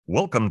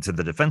Welcome to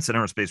the Defense and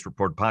Aerospace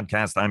Report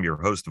podcast. I'm your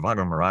host,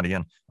 Vago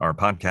Muradian. Our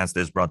podcast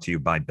is brought to you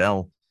by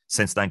Bell.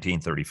 Since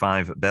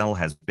 1935, Bell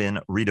has been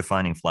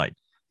redefining flight.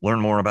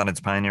 Learn more about its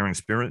pioneering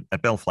spirit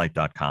at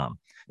bellflight.com.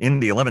 In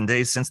the 11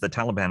 days since the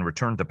Taliban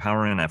returned to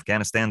power in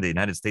Afghanistan, the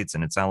United States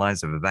and its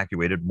allies have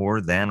evacuated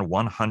more than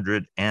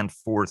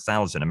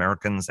 104,000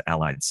 Americans,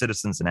 allied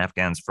citizens, and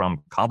Afghans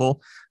from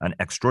Kabul, an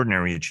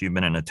extraordinary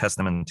achievement and a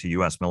testament to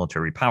U.S.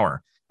 military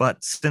power.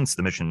 But since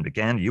the mission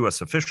began, U.S.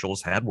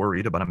 officials had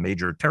worried about a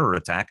major terror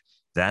attack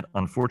that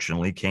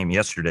unfortunately came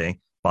yesterday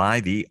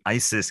by the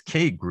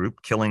ISIS-K group,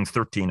 killing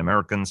 13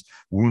 Americans,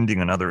 wounding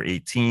another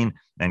 18,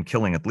 and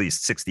killing at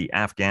least 60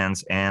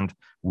 Afghans and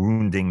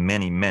wounding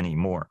many, many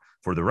more.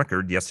 For the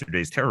record,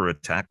 yesterday's terror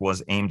attack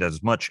was aimed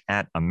as much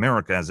at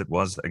America as it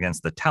was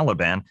against the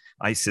Taliban.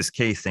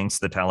 ISIS-K thinks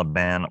the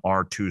Taliban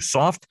are too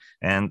soft,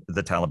 and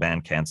the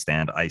Taliban can't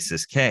stand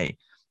ISIS-K.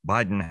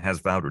 Biden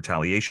has vowed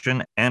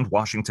retaliation, and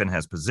Washington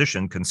has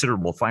positioned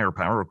considerable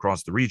firepower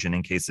across the region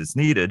in case it's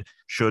needed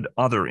should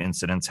other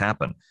incidents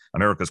happen.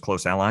 America's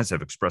close allies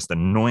have expressed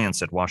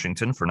annoyance at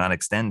Washington for not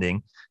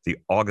extending the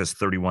August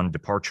 31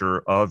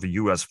 departure of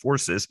U.S.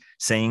 forces,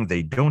 saying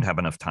they don't have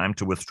enough time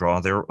to withdraw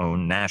their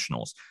own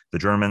nationals. The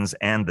Germans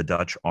and the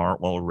Dutch are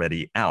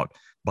already out.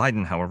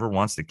 Biden, however,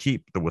 wants to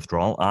keep the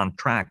withdrawal on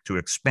track to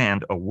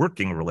expand a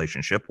working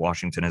relationship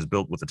Washington has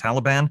built with the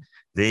Taliban.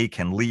 They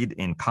can lead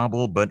in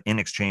Kabul, but in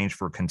exchange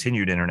for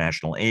continued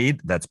international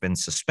aid that's been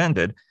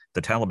suspended,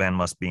 the Taliban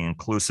must be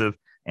inclusive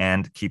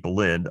and keep a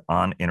lid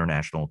on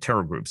international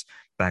terror groups.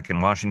 Back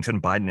in Washington,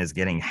 Biden is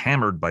getting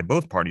hammered by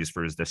both parties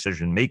for his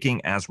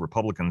decision-making, as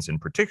Republicans in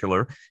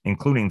particular,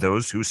 including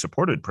those who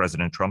supported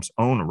President Trump's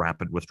own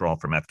rapid withdrawal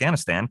from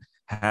Afghanistan,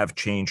 have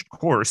changed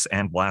course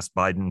and blast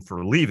Biden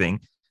for leaving,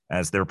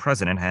 as their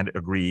president had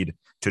agreed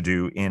to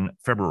do in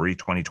February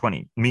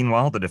 2020.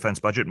 Meanwhile, the defense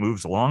budget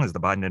moves along as the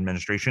Biden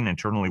administration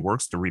internally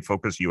works to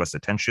refocus U.S.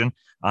 attention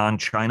on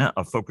China,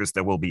 a focus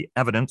that will be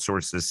evident,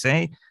 sources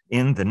say,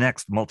 in the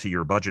next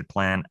multi-year budget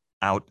plan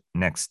out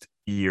next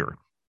year.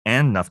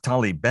 And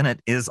Naftali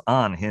Bennett is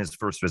on his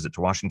first visit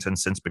to Washington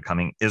since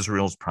becoming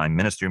Israel's prime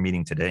minister,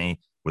 meeting today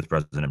with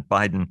President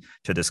Biden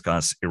to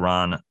discuss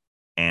Iran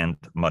and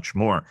much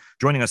more.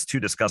 Joining us to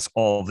discuss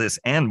all this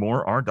and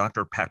more are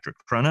Dr. Patrick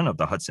Cronin of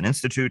the Hudson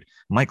Institute,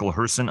 Michael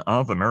Herson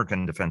of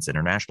American Defense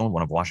International,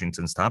 one of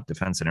Washington's top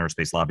defense and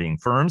aerospace lobbying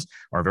firms,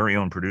 our very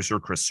own producer,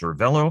 Chris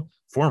Cervello,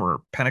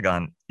 former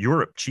Pentagon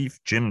Europe chief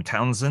Jim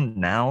Townsend,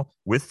 now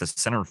with the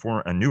Center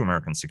for a New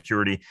American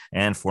Security,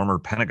 and former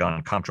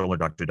Pentagon Comptroller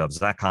Dr. Dov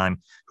Zakheim,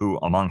 who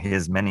among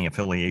his many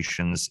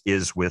affiliations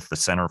is with the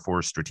Center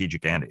for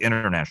Strategic and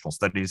International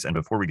Studies. And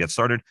before we get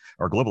started,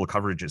 our global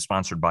coverage is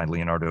sponsored by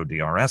Leonardo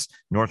DRS.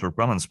 Northrop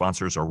Grumman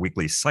sponsors our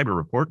weekly cyber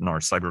report and our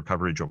cyber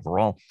coverage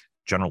overall.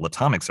 General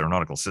Atomics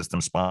Aeronautical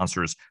Systems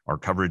sponsors our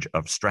coverage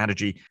of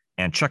strategy.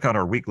 And check out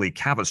our weekly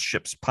Cavas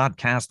Ships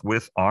podcast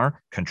with our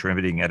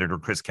contributing editor,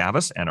 Chris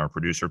Cavas, and our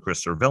producer,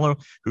 Chris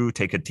Cervello, who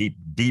take a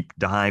deep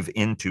dive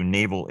into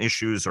naval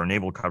issues. Our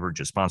naval coverage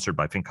is sponsored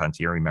by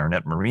Fincantieri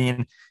Marinette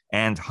Marine,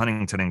 and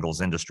Huntington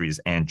Ingalls Industries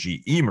and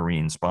GE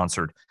Marine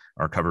sponsored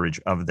our coverage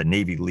of the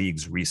Navy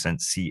League's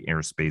recent Sea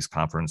Airspace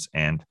Conference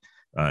and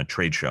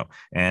trade show.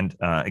 And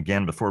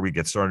again, before we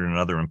get started,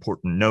 another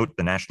important note: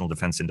 the National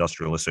Defense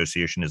Industrial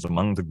Association is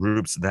among the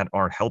groups that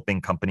are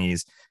helping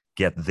companies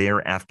get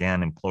their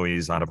Afghan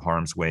employees out of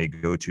harm's way.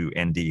 Go to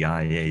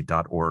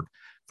ndia.org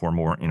for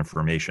more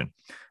information.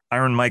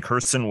 Iron Mike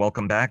Herson,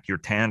 welcome back. You're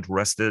tanned,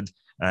 rested,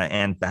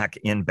 and back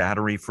in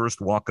battery.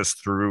 First, walk us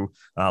through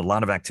a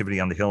lot of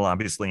activity on the Hill.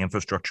 Obviously,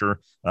 infrastructure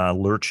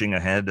lurching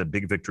ahead. A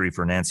big victory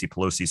for Nancy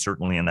Pelosi,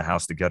 certainly in the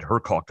House, to get her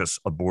caucus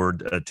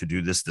aboard to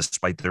do this,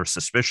 despite their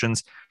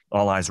suspicions.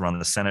 All eyes are on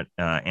the Senate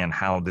and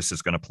how this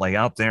is going to play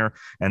out there.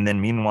 And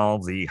then meanwhile,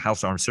 the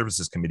House Armed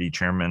Services Committee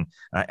Chairman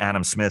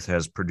Adam Smith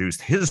has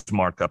produced his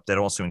markup that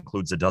also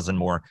includes a dozen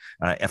more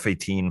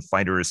F-18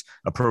 fighters,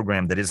 a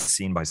program that is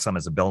seen by some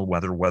as a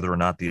bellwether, whether or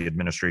not the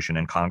administration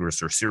and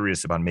Congress are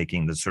serious about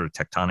making the sort of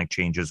tectonic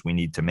changes we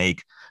need to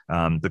make.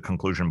 The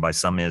conclusion by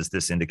some is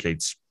this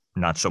indicates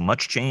not so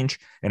much change.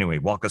 Anyway,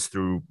 walk us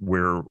through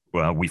where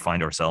we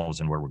find ourselves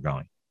and where we're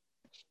going.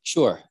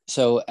 Sure.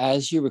 So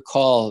as you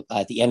recall,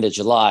 at the end of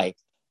July,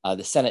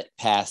 the Senate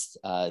passed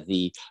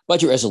the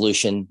budget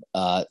resolution,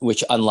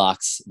 which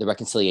unlocks the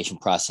reconciliation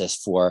process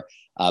for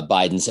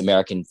Biden's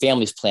American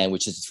Families Plan,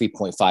 which is a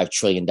 $3.5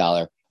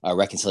 trillion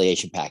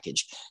reconciliation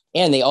package.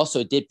 And they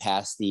also did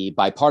pass the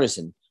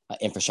bipartisan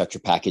infrastructure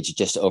package,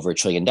 just over $1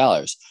 trillion.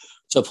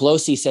 So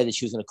Pelosi said that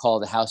she was going to call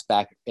the House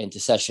back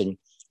into session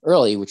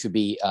early, which would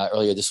be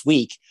earlier this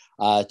week,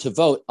 to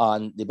vote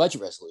on the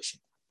budget resolution,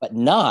 but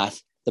not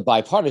the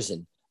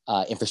bipartisan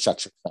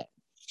infrastructure plan.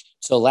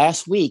 So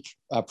last week,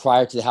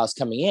 prior to the House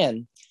coming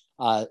in,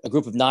 a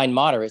group of 9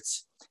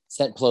 moderates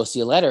sent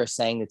Pelosi a letter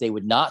saying that they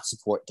would not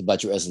support the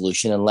budget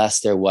resolution unless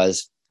there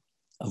was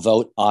a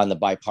vote on the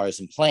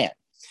bipartisan plan.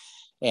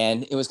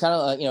 And it was kind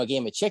of a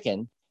game of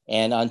chicken.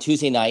 And on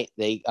Tuesday night,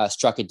 they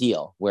struck a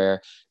deal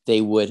where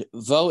they would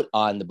vote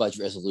on the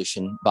budget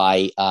resolution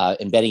by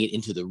embedding it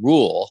into the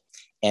rule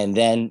And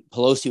then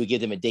Pelosi would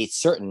give them a date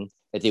certain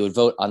that they would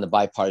vote on the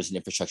bipartisan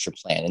infrastructure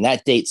plan. And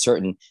that date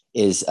certain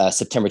is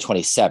September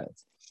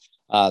 27th.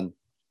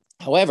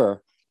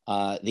 However,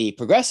 the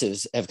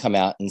progressives have come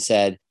out and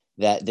said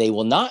that they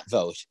will not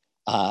vote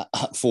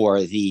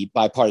for the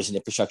bipartisan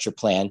infrastructure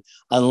plan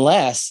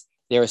unless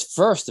there is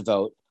first a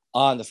vote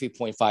on the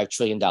 $3.5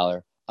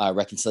 trillion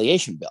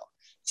reconciliation bill.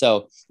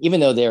 So even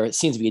though there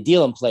seems to be a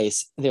deal in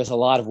place, there's a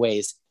lot of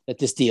ways that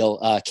this deal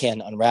can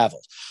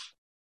unravel.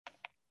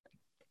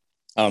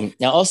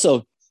 Now,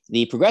 also,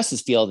 the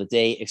progressives feel that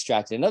they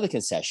extracted another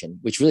concession,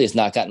 which really has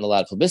not gotten a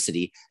lot of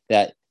publicity,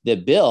 that the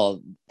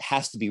bill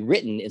has to be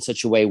written in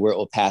such a way where it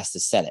will pass the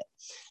Senate.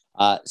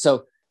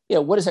 So,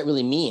 what does that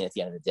really mean at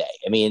the end of the day?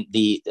 I mean,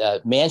 the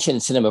Manchin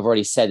and Sinema have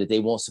already said that they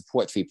won't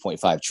support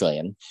 $3.5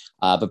 trillion,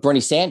 but Bernie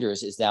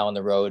Sanders is now on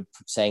the road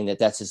saying that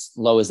that's as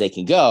low as they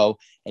can go,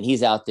 and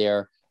he's out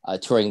there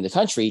touring the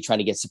country trying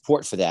to get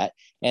support for that.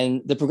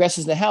 And the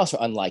progressives in the House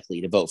are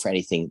unlikely to vote for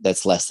anything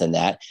that's less than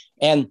that,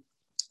 and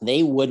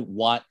they would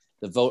want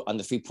the vote on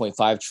the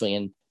 $3.5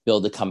 trillion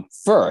bill to come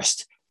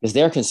first because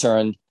they're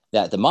concerned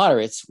that the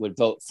moderates would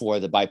vote for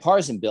the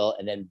bipartisan bill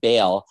and then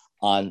bail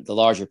on the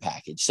larger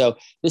package. So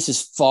this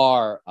is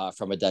far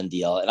from a done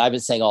deal. And I've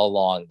been saying all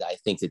along that I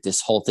think that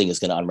this whole thing is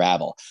going to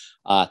unravel.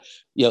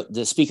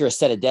 The speaker has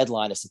set a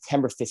deadline of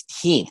September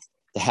 15th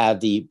to have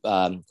the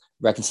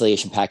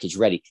reconciliation package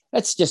ready.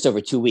 That's just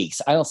over 2 weeks.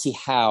 I don't see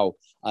how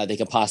they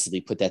can possibly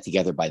put that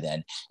together by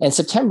then. And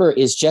September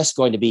is just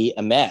going to be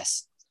a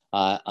mess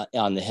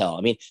on the Hill.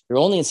 I mean, they're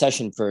only in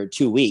session for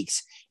 2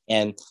 weeks,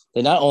 and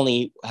they not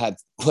only have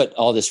put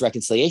all this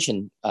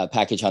reconciliation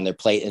package on their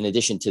plate in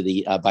addition to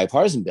the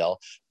bipartisan bill,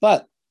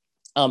 but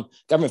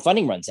government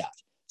funding runs out.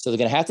 So they're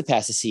going to have to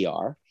pass a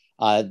CR.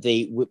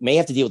 They may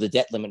have to deal with the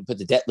debt limit and put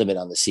the debt limit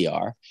on the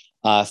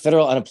CR.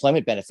 Federal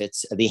unemployment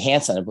benefits, the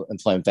enhanced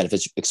unemployment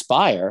benefits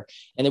expire,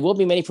 and there will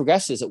be many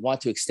progressives that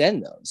want to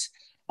extend those.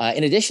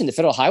 In addition, the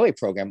federal highway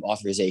program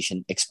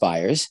authorization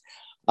expires.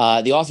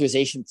 The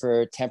authorization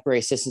for temporary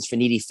assistance for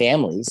needy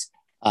families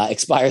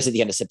expires at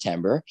the end of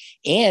September,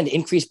 and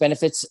increased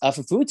benefits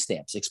for food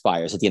stamps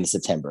expires at the end of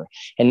September.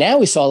 And now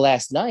we saw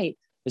last night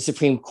the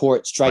Supreme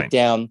Court strike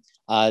down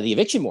the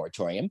eviction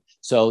moratorium.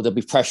 So there'll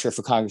be pressure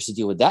for Congress to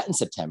deal with that in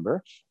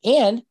September.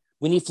 And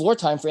we need floor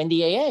time for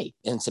NDAA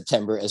in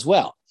September as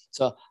well.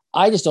 So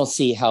I just don't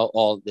see how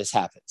all this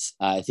happens.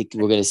 I think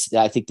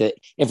the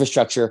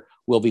infrastructure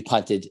will be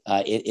punted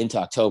into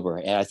October.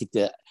 And I think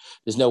that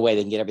there's no way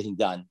they can get everything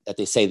done that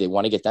they say they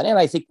want to get done. And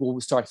I think we'll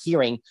start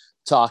hearing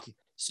talk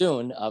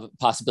soon of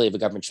possibility of a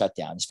government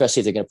shutdown,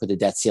 especially if they're going to put the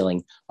debt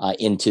ceiling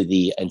into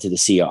the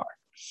CR.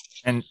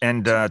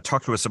 And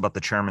talk to us about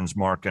the chairman's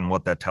mark and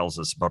what that tells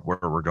us about where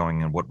we're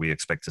going and what we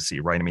expect to see,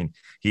 right? I mean,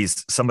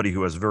 he's somebody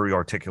who has very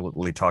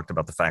articulately talked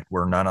about the fact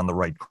we're not on the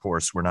right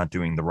course. We're not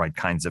doing the right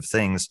kinds of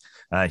things.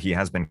 He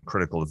has been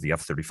critical of the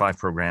F-35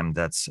 program.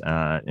 That's,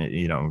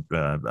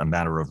 a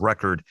matter of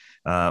record.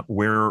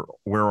 Where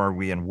are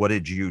we and what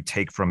did you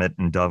take from it?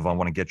 And Dov, I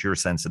want to get your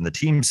sense and the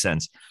team's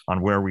sense on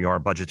where we are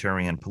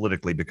budgetary and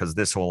politically, because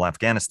this whole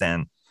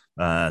Afghanistan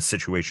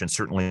situation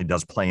certainly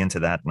does play into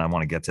that, and I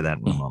want to get to that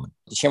in a moment.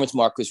 The chairman's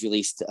mark was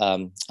released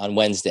on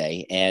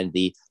Wednesday, and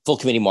the full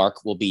committee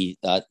mark will be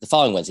the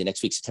following Wednesday,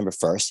 next week, September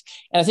 1st.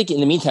 And I think in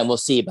the meantime, we'll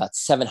see about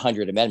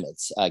 700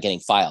 amendments getting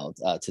filed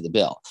to the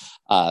bill.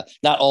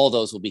 Not all of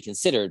those will be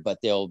considered, but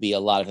there will be a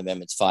lot of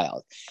amendments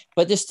filed.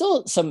 But there's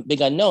still some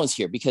big unknowns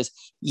here because,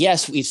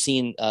 yes, we've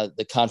seen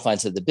the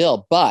confines of the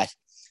bill, but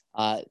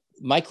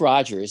Mike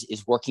Rogers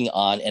is working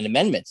on an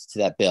amendment to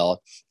that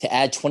bill to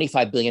add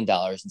 $25 billion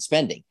in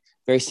spending,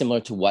 very similar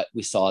to what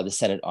we saw the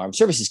Senate Armed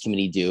Services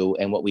Committee do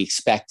and what we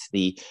expect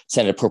the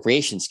Senate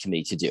Appropriations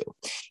Committee to do.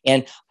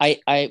 And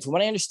from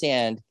what I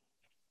understand,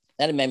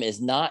 that amendment is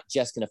not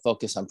just going to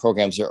focus on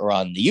programs that are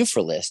on the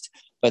UFR list,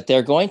 but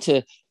they're going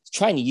to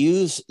try and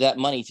use that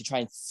money to try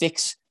and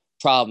fix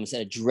problems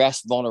and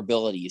address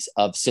vulnerabilities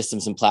of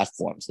systems and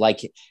platforms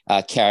like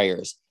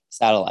carriers,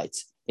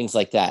 satellites, things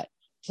like that.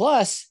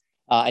 Plus,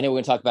 I know we're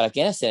going to talk about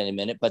Afghanistan in a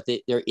minute, but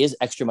there is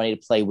extra money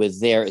to play with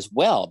there as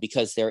well,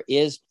 because there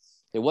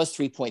was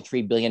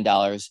 $3.3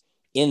 billion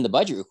in the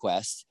budget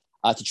request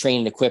to train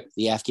and equip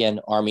the Afghan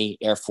Army,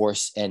 Air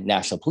Force, and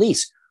National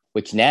Police,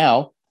 which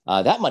now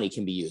that money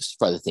can be used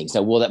for other things.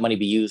 Now, will that money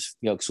be used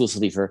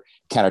exclusively for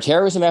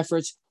counterterrorism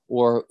efforts,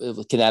 or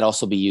can that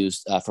also be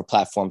used for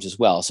platforms as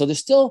well? So there's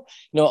still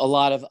a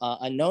lot of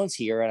unknowns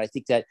here, and I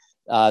think that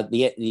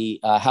the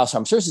House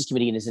Armed Services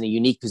Committee is in a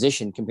unique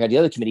position compared to the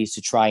other committees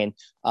to try and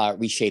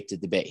reshape the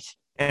debate.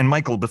 And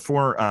Michael,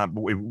 before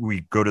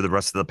we go to the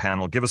rest of the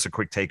panel, give us a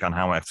quick take on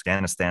how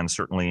Afghanistan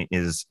certainly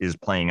is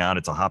playing out.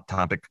 It's a hot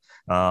topic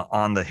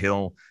on the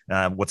Hill.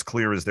 What's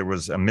clear is there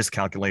was a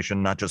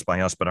miscalculation, not just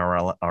by us, but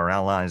our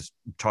allies.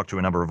 Talked to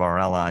a number of our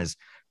allies,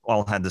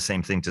 all had the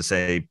same thing to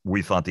say.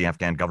 We thought the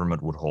Afghan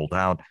government would hold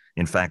out.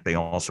 In fact, they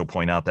also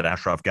point out that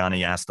Ashraf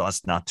Ghani asked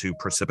us not to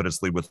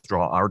precipitously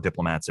withdraw our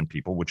diplomats and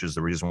people, which is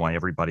the reason why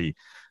everybody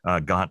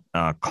got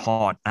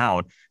caught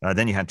out.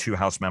 Then you had two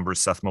House members,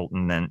 Seth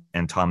Moulton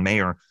and Tom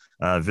Mayer,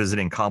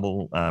 visiting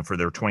Kabul for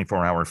their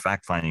 24-hour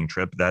fact-finding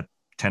trip. That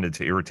tended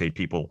to irritate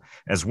people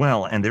as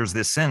well. And there's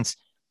this sense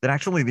that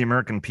actually the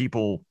American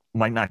people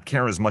might not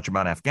care as much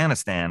about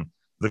Afghanistan.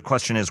 The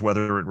question is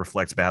whether it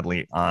reflects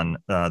badly on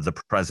the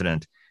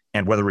president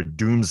and whether it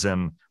dooms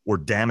him or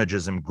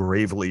damages him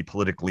gravely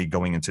politically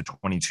going into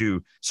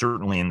 22,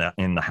 certainly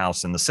in the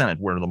House and the Senate,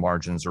 where the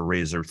margins are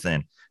razor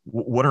thin.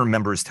 What are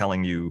members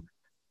telling you,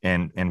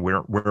 and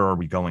where are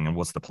we going, and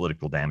what's the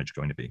political damage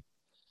going to be?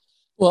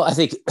 Well, I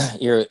think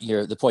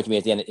the point you made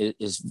at the end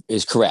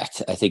is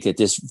correct. I think that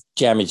this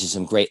damages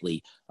him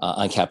greatly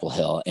on Capitol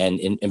Hill and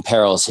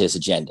imperils his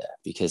agenda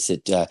because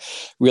it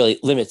really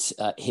limits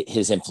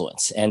his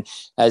influence. And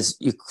as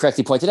you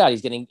correctly pointed out,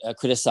 he's getting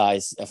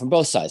criticized from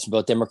both sides, from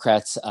both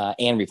Democrats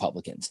and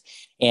Republicans.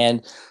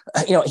 And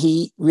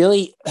he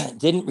really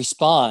didn't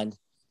respond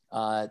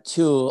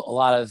to a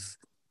lot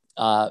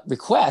of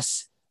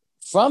requests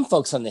from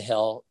folks on the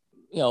Hill,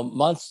 2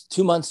 months,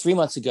 3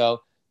 months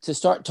ago, to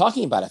start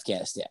talking about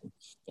Afghanistan.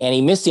 And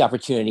he missed the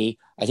opportunity,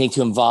 I think,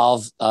 to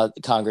involve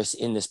Congress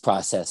in this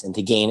process and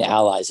to gain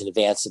allies in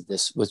advance of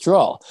this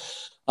withdrawal.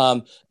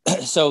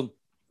 So,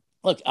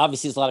 look,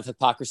 obviously there's a lot of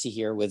hypocrisy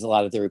here with a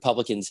lot of the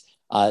Republicans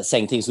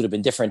saying things would have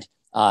been different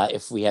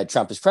if we had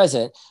Trump as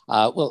president.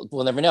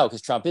 We'll never know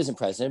because Trump isn't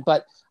president,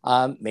 but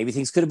maybe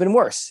things could have been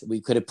worse.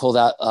 We could have pulled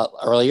out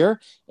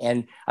earlier.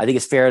 And I think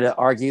it's fair to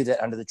argue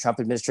that under the Trump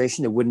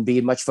administration, there wouldn't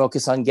be much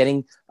focus on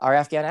getting our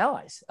Afghan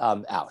allies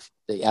out.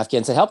 The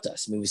Afghans that helped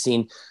us. I mean, we've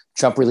seen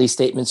Trump release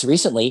statements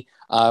recently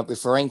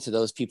referring to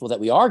those people that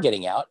we are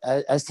getting out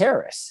as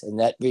terrorists, and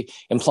that we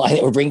imply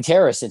that we're bringing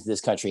terrorists into this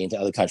country, into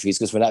other countries,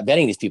 because we're not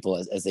vetting these people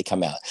as they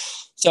come out.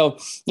 So,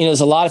 there's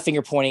a lot of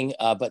finger pointing,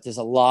 but there's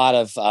a lot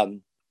of, I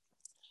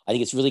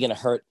think it's really going to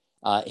hurt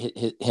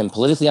him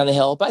politically on the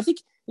Hill. But I think,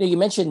 you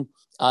mentioned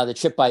the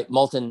trip by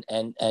Moulton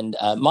and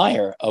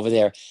Meyer over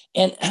there.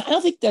 And I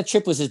don't think that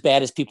trip was as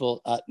bad as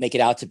people make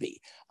it out to be.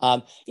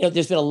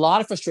 There's been a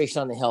lot of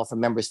frustration on the Hill from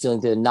members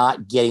feeling they're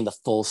not getting the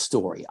full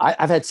story.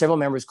 I've had several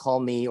members call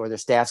me, or their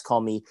staffs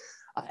call me,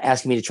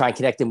 asking me to try and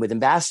connect them with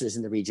ambassadors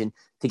in the region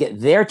to get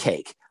their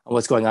take on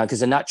what's going on, because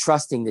they're not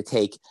trusting the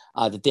take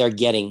that they're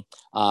getting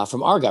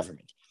from our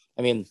government.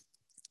 I mean,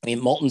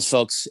 Moulton's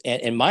folks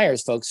and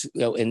Meyer's folks,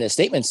 in the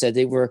statement said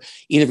they were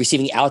either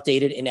receiving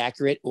outdated,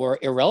 inaccurate, or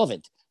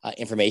irrelevant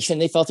information.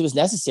 They felt it was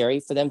necessary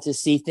for them to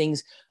see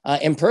things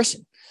in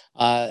person.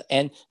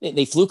 And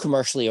they flew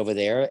commercially over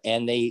there.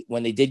 And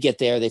when they did get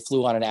there, they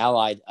flew on an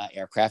Allied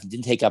aircraft and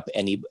didn't take up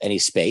any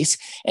space.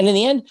 And in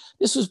the end,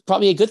 this was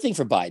probably a good thing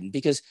for Biden,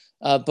 because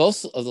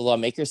both of the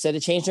lawmakers said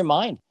it changed their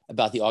mind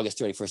about the August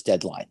 31st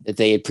deadline that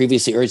they had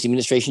previously urged the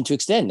administration to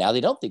extend. Now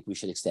they don't think we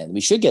should extend. We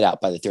should get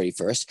out by the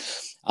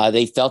 31st.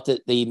 They felt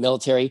that the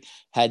military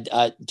had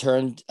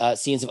turned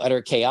scenes of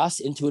utter chaos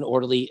into an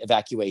orderly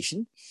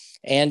evacuation.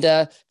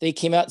 And they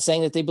came out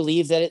saying that they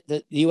believe that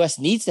the U.S.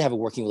 needs to have a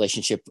working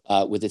relationship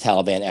with the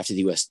Taliban after the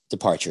U.S.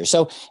 departure.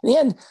 So in the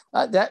end,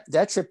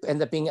 that trip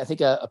ended up being, I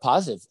think, a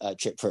positive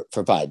trip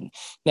for Biden.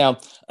 Now,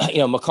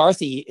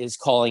 McCarthy is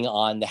calling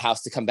on the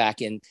House to come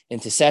back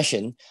into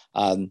session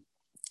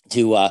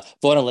to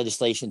vote on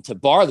legislation to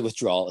bar the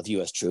withdrawal of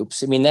U.S.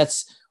 troops. I mean,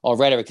 that's all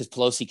rhetoric, because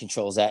Pelosi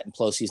controls that, and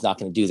Pelosi's not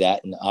going to do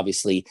that. And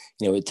obviously,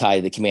 it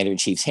tied the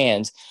commander-in-chief's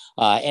hands.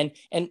 But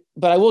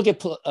I will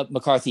give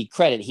McCarthy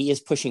credit. He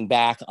is pushing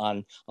back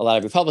on a lot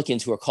of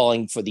Republicans who are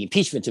calling for the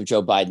impeachment of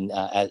Joe Biden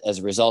as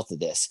a result of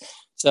this.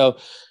 So,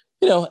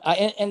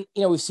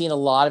 we've seen a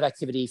lot of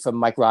activity from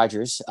Mike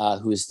Rogers,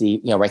 who is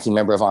the ranking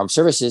member of Armed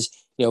Services,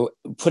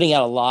 putting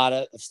out a lot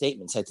of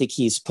statements. I think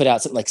he's put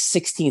out something like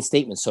 16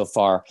 statements so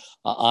far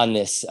on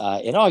this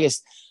in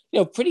August.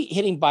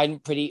 Hitting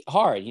Biden pretty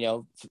hard,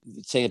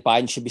 saying that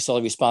Biden should be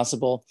solely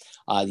responsible.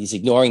 He's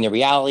ignoring the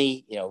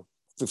reality,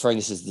 referring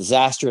this as a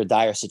disaster, a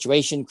dire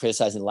situation,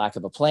 criticizing the lack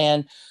of a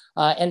plan.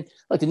 And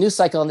look, the news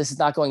cycle on this is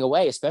not going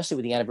away, especially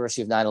with the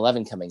anniversary of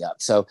 9/11 coming up.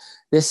 So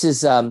this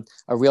is a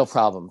real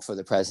problem for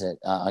the president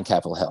on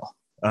Capitol Hill.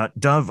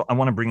 Dov, I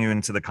want to bring you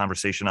into the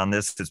conversation on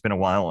this. It's been a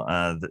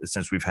while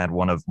since we've had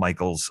one of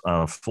Michael's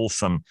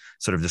fulsome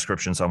sort of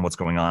descriptions on what's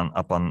going on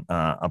up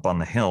on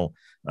the Hill.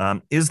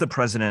 Is the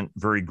president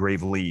very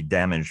gravely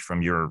damaged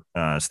from your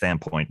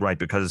standpoint, right?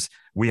 Because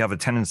we have a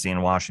tendency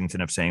in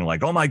Washington of saying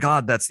like, oh my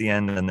God, that's the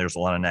end. And there's a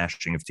lot of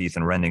gnashing of teeth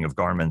and rending of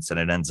garments, and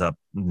it ends up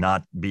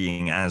not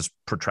being as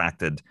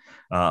protracted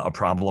a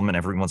problem. And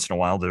every once in a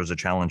while, there's a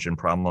challenge and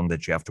problem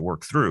that you have to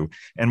work through.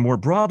 And more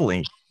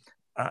broadly,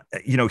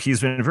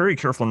 he's been very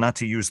careful not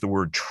to use the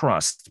word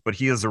trust, but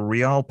he is a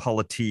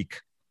realpolitik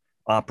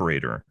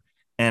operator.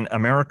 And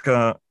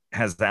America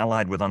has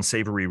allied with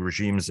unsavory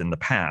regimes in the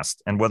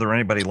past. And whether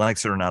anybody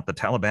likes it or not, the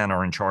Taliban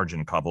are in charge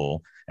in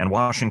Kabul, and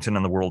Washington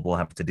and the world will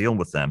have to deal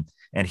with them.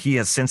 And he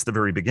has, since the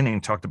very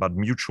beginning, talked about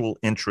mutual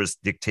interest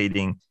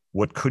dictating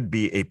what could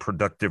be a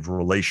productive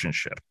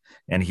relationship.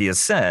 And he has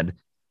said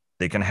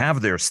they can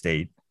have their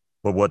state,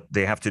 but what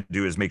they have to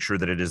do is make sure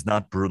that it is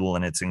not brutal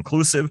and it's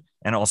inclusive,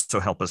 and also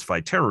help us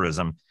fight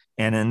terrorism.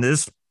 And in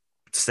this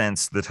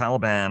sense, the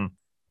Taliban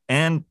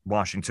and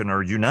Washington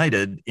are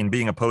united in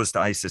being opposed to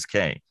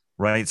ISIS-K,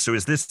 right? So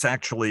is this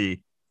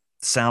actually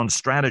sound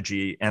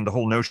strategy, and the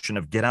whole notion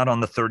of get out on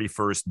the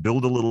 31st,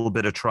 build a little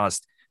bit of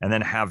trust, and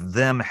then have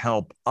them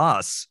help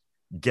us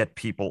get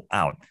people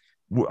out?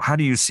 How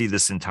do you see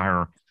this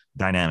entire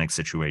dynamic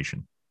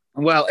situation?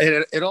 Well,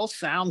 it all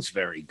sounds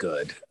very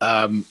good.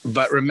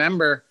 But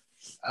remember,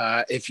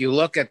 if you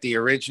look at the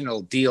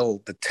original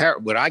deal,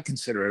 what I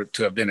consider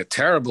to have been a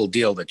terrible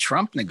deal that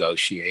Trump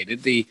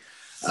negotiated,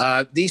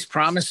 these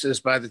promises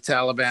by the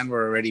Taliban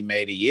were already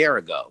made a year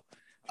ago.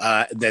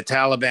 The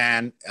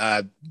Taliban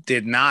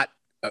did not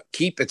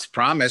keep its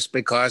promise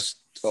because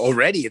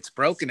already it's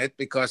broken it,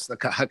 because the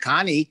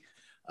Haqqani,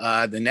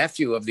 the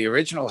nephew of the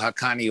original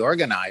Haqqani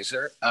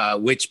organizer,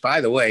 which,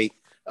 by the way,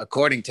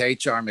 according to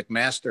H.R.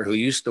 McMaster, who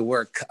used to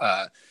work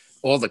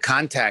all the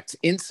contacts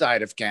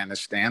inside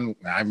Afghanistan.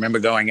 I remember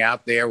going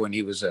out there when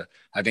he was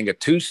I think a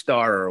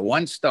 2-star or a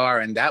 1-star,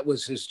 and that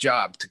was his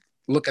job, to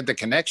look at the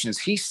connections.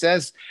 He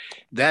says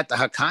that the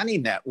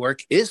Haqqani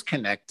network is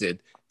connected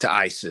to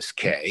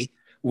ISIS-K.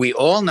 We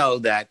all know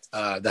that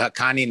the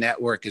Haqqani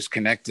network is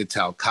connected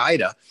to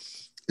Al-Qaeda,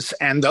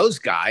 and those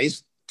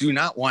guys do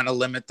not want to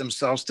limit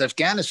themselves to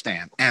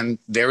Afghanistan, and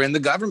they're in the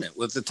government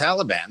with the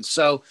Taliban.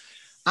 So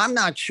I'm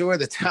not sure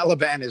the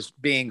Taliban is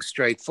being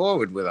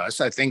straightforward with us.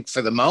 I think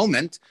for the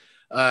moment,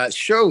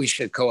 sure, we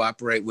should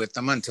cooperate with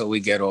them until we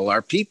get all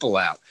our people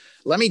out.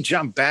 Let me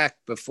jump back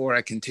before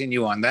I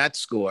continue on that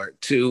score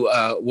to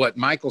what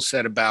Michael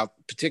said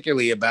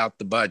particularly about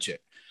the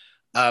budget.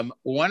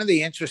 One of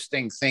the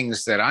interesting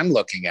things that I'm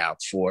looking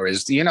out for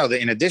is,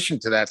 in addition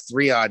to that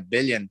 $3-odd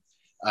billion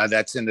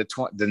that's in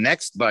the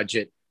next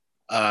budget,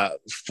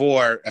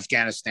 for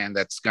Afghanistan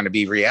that's going to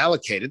be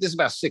reallocated. There's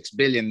about $6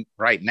 billion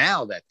right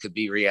now that could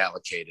be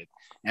reallocated.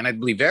 And it'd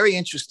be very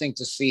interesting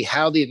to see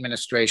how the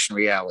administration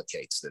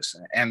reallocates this.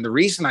 And the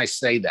reason I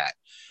say that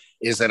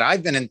is that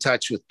I've been in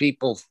touch with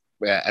people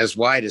as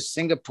wide as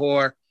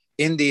Singapore,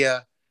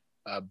 India,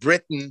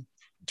 Britain,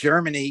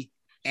 Germany,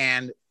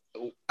 and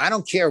I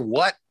don't care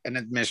what an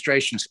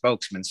administration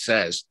spokesman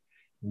says.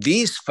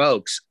 These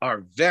folks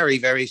are very,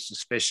 very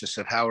suspicious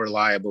of how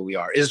reliable we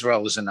are.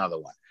 Israel is another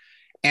one.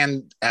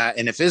 And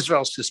if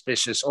Israel's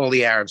suspicious, all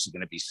the Arabs are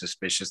going to be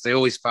suspicious. They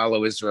always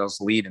follow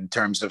Israel's lead in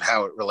terms of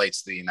how it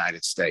relates to the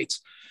United States.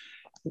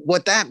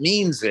 What that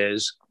means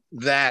is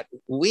that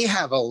we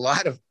have a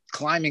lot of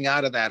climbing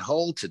out of that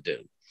hole to do.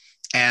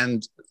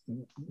 And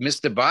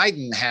Mr.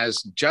 Biden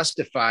has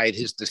justified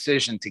his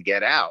decision to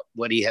get out.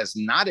 What he has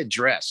not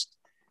addressed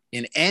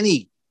in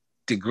any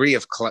degree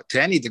of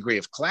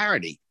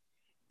clarity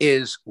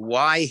is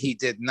why he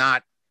did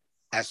not,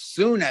 as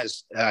soon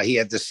as he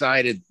had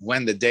decided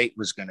when the date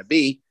was going to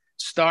be,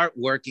 start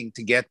working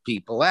to get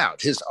people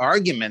out. His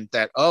argument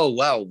that,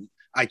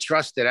 I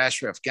trusted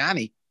Ashraf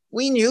Ghani.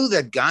 We knew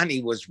that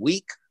Ghani was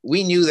weak.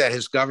 We knew that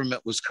his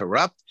government was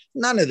corrupt.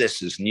 None of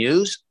this is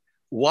news.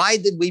 Why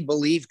did we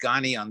believe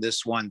Ghani on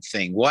this one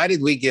thing? Why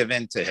did we give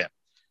in to him?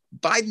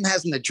 Biden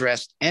hasn't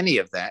addressed any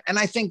of that. And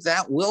I think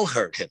that will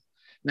hurt him.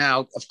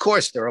 Now, of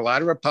course, there are a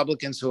lot of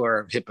Republicans who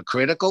are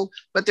hypocritical,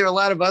 but there are a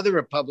lot of other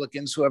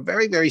Republicans who are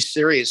very, very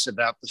serious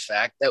about the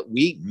fact that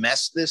we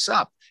messed this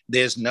up.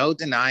 There's no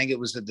denying it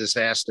was a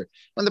disaster.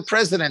 When the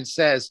president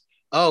says,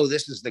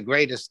 this is the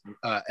greatest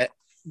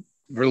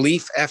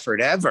relief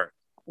effort ever,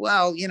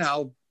 well,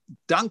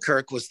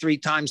 Dunkirk was 3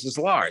 times as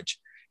large.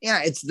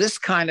 It's this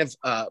kind of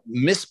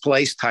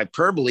misplaced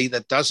hyperbole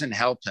that doesn't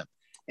help him.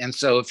 And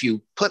so if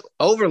you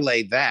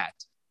overlay that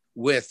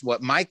with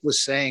what Mike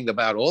was saying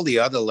about all the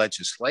other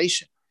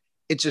legislation,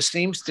 it just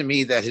seems to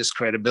me that his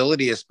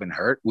credibility has been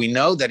hurt. We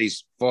know that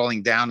he's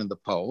falling down in the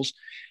polls.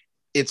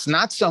 It's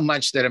not so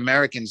much that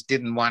Americans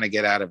didn't want to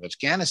get out of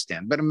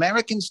Afghanistan, but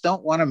Americans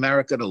don't want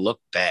America to look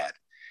bad.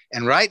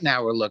 And right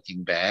now we're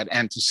looking bad.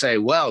 And to say,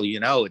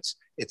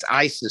 it's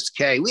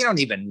ISIS-K. We don't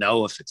even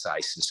know if it's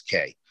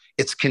ISIS-K.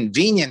 It's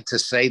convenient to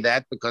say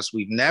that because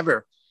we've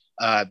never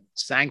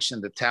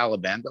sanctioned the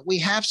Taliban, but we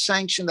have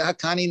sanctioned the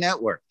Haqqani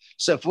network.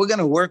 So if we're going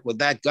to work with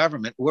that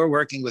government, we're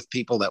working with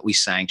people that we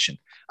sanction.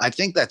 I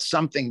think that's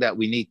something that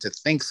we need to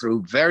think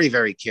through very,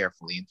 very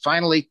carefully. And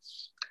finally,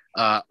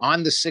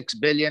 on the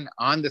 $6 billion,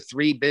 on the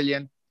 $3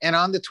 billion, and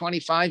on the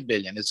 $25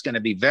 billion, it's going to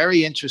be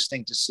very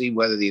interesting to see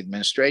whether the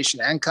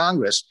administration and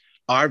Congress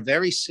are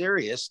very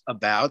serious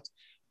about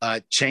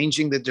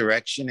changing the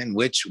direction in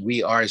which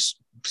we are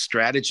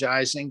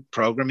strategizing,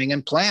 programming,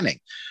 and planning.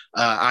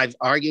 I've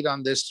argued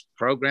on this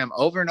program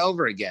over and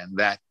over again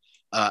that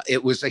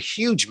it was a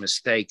huge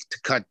mistake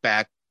to cut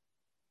back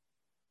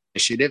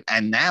initiative.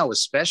 And now,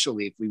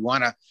 especially if we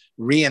want to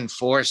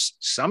reinforce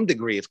some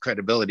degree of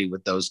credibility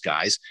with those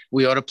guys,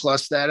 we ought to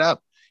plus that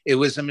up. It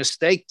was a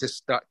mistake to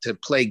start to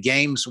play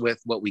games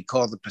with what we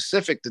call the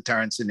Pacific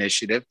Deterrence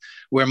Initiative,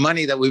 where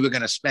money that we were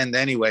going to spend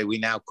anyway, we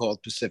now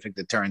called Pacific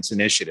Deterrence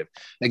Initiative.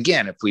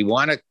 Again, if we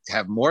want to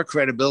have more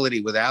credibility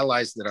with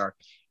allies that are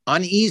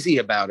uneasy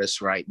about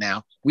us right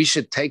now, we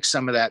should take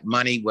some of that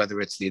money,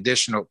 whether it's the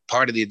additional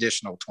part of the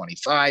additional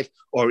 25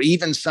 or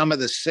even some of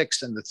the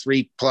 6 and the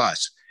 3+,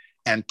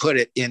 and put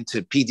it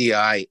into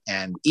PDI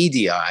and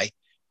EDI,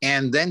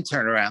 and then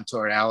turn around to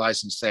our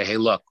allies and say, hey,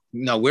 look,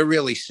 no, we're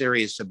really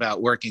serious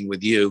about working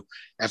with you.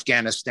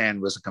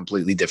 Afghanistan was a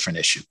completely different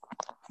issue.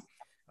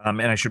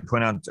 And I should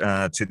point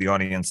out to the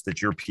audience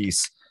that your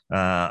piece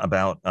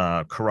about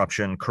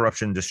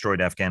corruption destroyed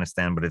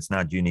Afghanistan, but it's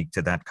not unique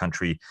to that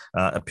country,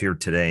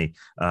 appeared today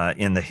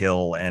in The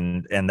Hill.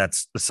 And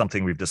that's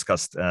something we've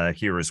discussed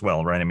here as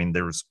well, right? I mean,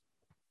 there's,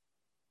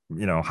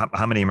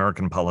 how many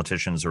American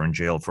politicians are in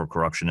jail for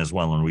corruption as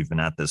well? And we've been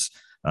at this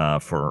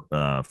for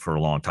a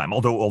long time,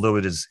 although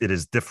it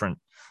is different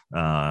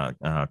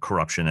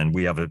corruption, and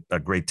we have a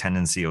great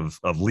tendency of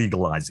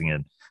legalizing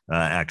it,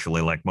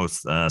 actually, like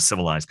most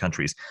civilized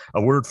countries.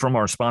 A word from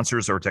our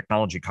sponsors. Our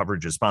technology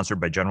coverage is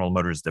sponsored by General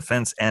Motors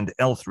Defense, and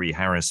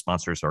L3Harris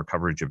sponsors our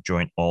coverage of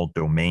Joint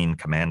All-Domain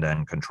Command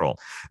and Control.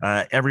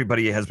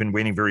 Everybody has been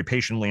waiting very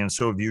patiently, and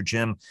so have you,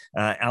 Jim.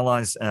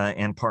 Allies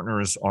and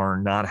partners are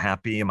not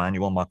happy.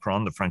 Emmanuel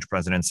Macron, the French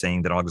president,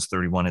 saying that August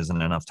 31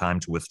 isn't enough time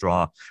to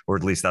withdraw, or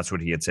at least that's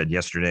what he had said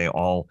yesterday.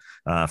 All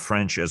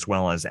French as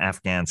well as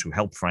Afghans who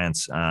helped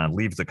France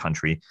leave the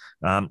country.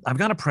 I've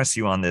got to press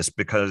you on this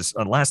because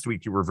last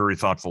week you were very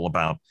thoughtful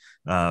about,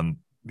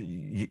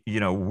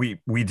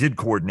 we did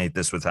coordinate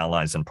this with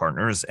allies and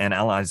partners, and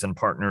allies and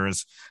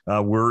partners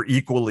were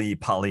equally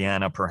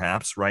Pollyanna,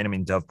 perhaps, right? I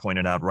mean, Dov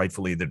pointed out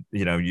rightfully that,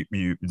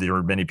 there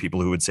are many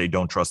people who would say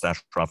don't trust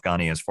Ashraf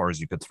Ghani as far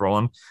as you could throw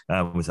him,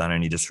 without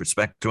any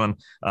disrespect to him.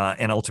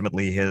 And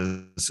ultimately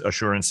his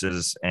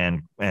assurances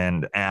and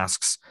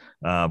asks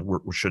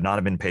should not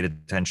have been paid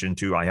attention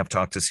to. I have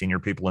talked to senior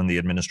people in the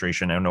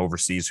administration and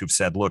overseas who've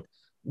said, look,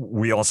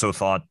 we also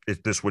thought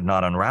this would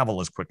not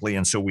unravel as quickly,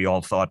 and so we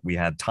all thought we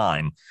had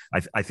time.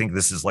 I think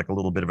this is like a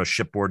little bit of a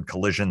shipboard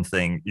collision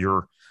thing.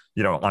 You're,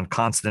 on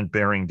constant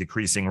bearing,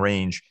 decreasing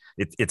range.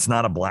 It's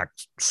not a black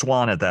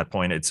swan at that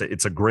point.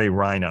 It's a gray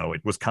rhino.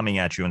 It was coming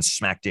at you and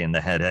smacked you in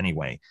the head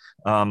anyway.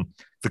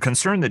 The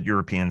concern that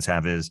Europeans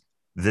have is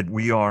that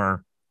we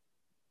are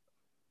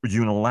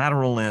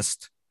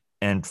unilateralist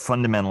and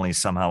fundamentally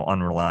somehow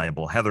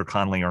unreliable. Heather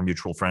Conley, our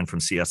mutual friend from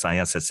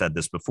CSIS, has said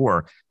this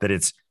before, that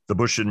it's the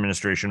Bush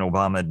administration,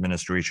 Obama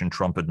administration,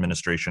 Trump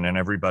administration, and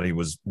everybody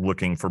was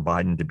looking for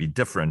Biden to be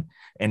different.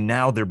 And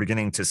now they're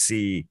beginning to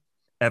see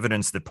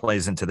evidence that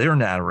plays into their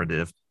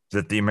narrative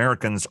that the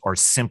Americans are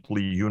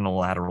simply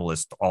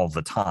unilateralist all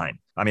the time.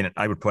 I mean,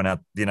 I would point out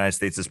the United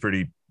States has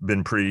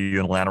been pretty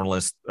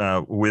unilateralist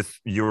with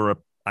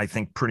Europe, I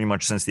think, pretty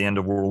much since the end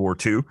of World War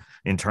II,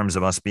 in terms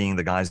of us being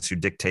the guys who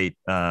dictate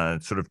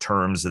sort of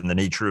terms and the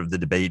nature of the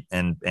debate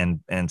and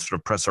sort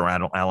of press our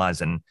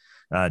allies and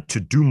to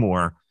do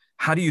more.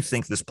 How do you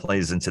think this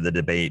plays into the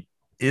debate?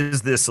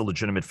 Is this a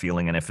legitimate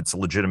feeling? And if it's a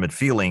legitimate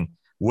feeling,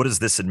 what does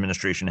this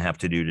administration have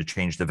to do to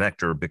change the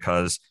vector?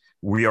 Because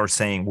we are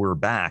saying we're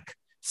back.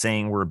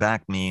 Saying we're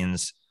back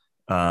means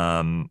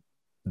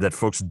that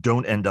folks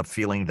don't end up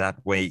feeling that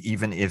way,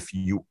 even if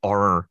you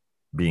are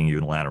being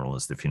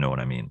unilateralist, if you know what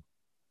I mean.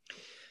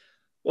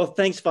 Well,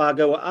 thanks,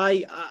 Vago.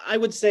 I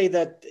would say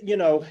that,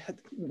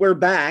 we're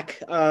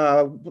back.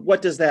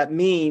 What does that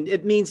mean?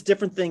 It means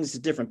different things to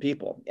different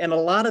people. And a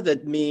lot of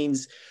it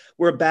means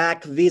we're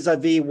back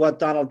vis-a-vis what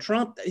Donald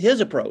Trump, his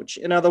approach.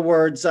 In other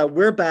words,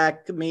 we're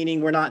back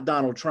meaning we're not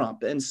Donald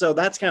Trump. And so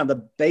that's kind of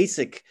the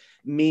basic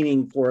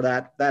meaning for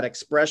that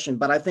expression.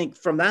 But I think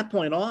from that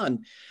point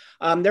on,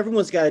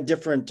 everyone's got a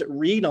different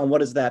read on what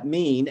does that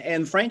mean.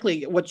 And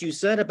frankly, what you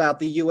said about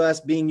the U.S.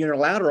 being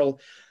unilateral,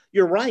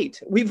 you're right.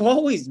 We've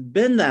always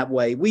been that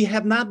way. We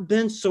have not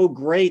been so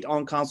great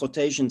on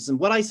consultations. And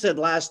what I said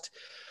last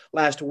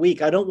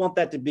week, I don't want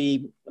that to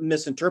be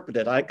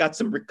misinterpreted. I got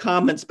some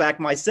comments back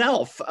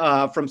myself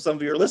from some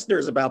of your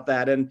listeners about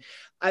that. And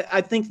I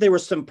think there were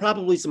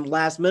probably some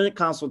last minute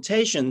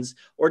consultations,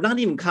 or not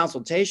even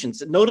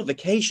consultations,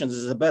 notifications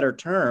is a better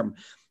term.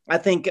 I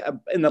think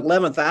in the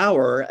 11th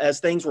hour, as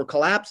things were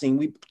collapsing,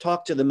 we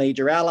talked to the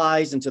major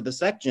allies and to the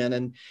section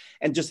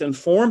and just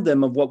informed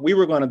them of what we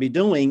were going to be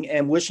doing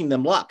and wishing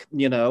them luck.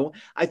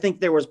 I think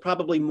there was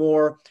probably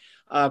more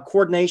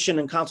coordination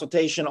and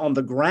consultation on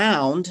the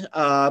ground.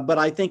 But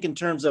I think in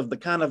terms of the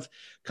kind of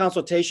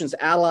consultations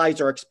allies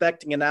are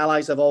expecting and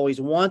allies have always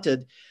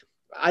wanted,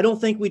 I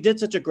don't think we did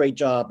such a great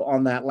job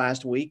on that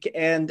last week.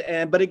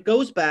 But it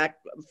goes back,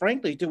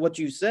 frankly, to what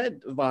you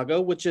said,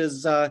 Vago, which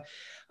is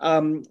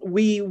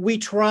we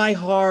try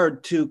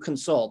hard to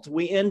consult.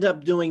 We end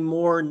up doing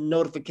more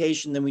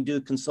notification than we do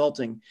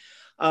consulting.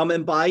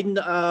 And Biden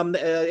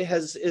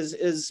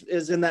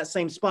is in that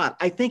same spot.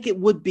 I think it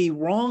would be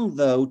wrong,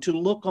 though, to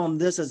look on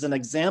this as an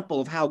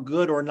example of how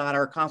good or not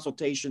our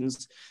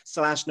consultations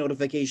 /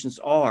 notifications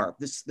are.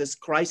 This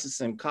crisis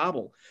in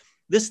Kabul,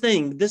 this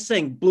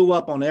thing blew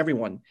up on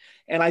everyone.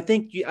 And I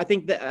think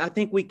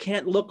we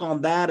can't look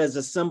on that as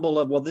a symbol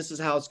of, well, this is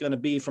how it's going to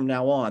be from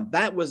now on.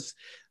 That was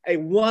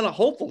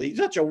hopefully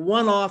such a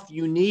one-off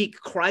unique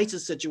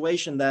crisis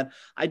situation that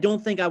I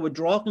don't think I would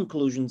draw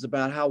conclusions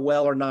about how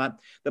well or not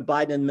the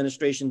Biden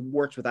administration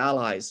works with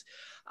allies.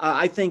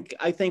 I think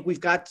we've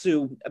got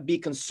to be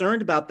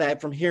concerned about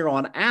that from here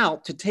on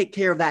out to take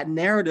care of that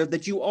narrative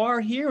that you are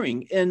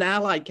hearing in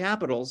allied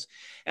capitals.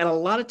 And a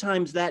lot of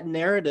times that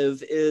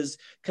narrative is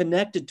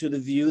connected to the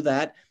view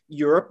that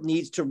Europe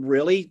needs to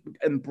really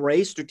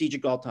embrace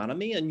strategic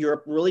autonomy, and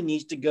Europe really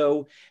needs to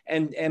go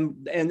and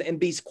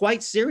be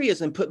quite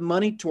serious and put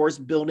money towards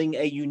building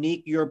a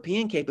unique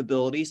European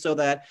capability, so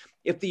that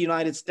if the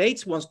United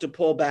States wants to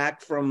pull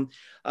back from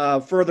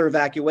further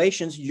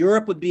evacuations,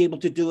 Europe would be able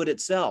to do it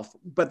itself.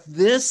 But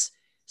this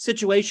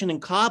situation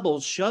in Kabul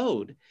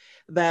showed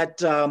that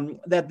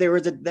that there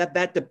is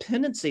that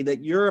dependency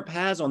that Europe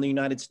has on the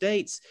United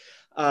States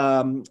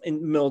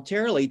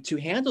militarily to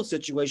handle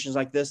situations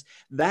like this.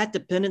 That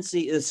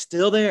dependency is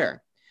still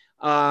there.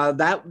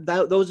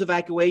 Those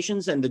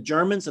evacuations, and the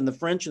Germans and the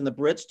French and the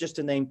Brits, just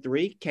to name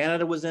three,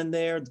 Canada was in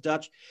there, the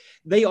Dutch,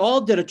 they all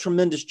did a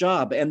tremendous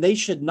job, and they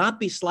should not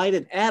be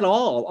slighted at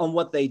all on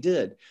what they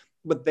did.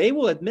 But they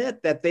will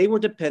admit that they were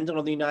dependent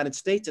on the United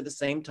States at the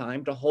same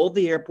time to hold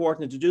the airport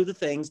and to do the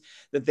things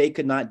that they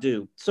could not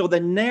do. So the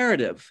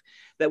narrative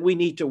that we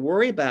need to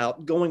worry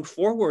about going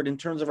forward in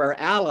terms of our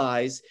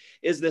allies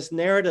is this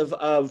narrative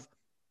of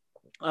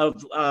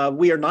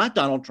we are not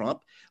Donald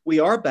Trump. We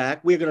are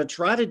back. We're going to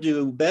try to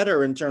do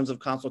better in terms of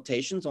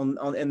consultations on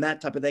and that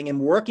type of thing, and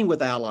working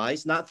with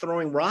allies, not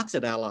throwing rocks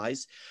at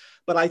allies.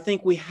 But I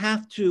think we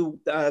have to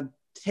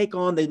take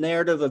on the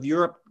narrative of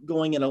Europe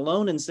going it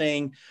alone and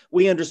saying,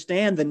 we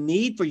understand the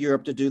need for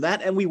Europe to do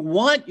that. And we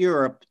want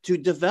Europe to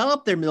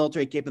develop their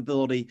military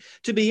capability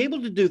to be able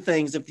to do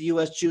things if the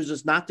US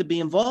chooses not to be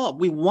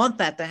involved. We want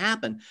that to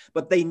happen,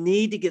 but they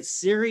need to get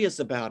serious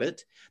about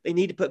it. They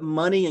need to put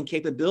money and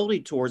capability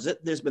towards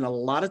it. There's been a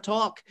lot of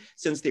talk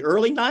since the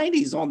early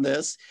 90s on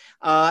this.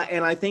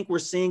 And I think we're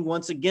seeing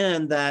once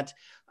again that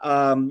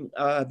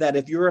that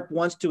if Europe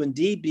wants to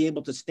indeed be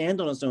able to stand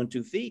on its own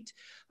 2 feet,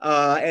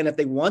 and if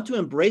they want to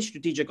embrace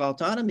strategic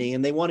autonomy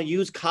and they want to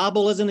use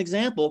Kabul as an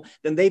example,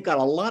 then they've got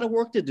a lot of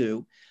work to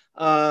do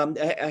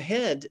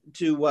ahead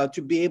to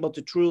be able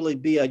to truly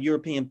be a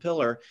European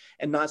pillar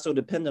and not so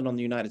dependent on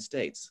the United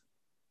States.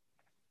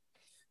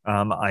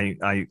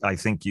 I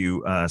think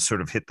you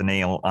sort of hit the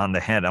nail on the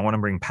head. I want to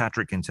bring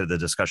Patrick into the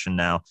discussion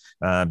now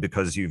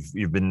because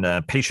you've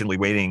been patiently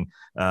waiting.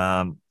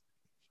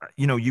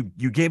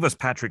 You gave us,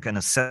 Patrick, an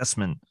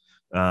assessment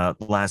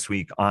last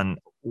week on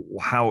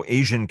how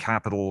Asian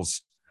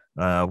capitals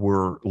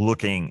were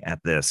looking at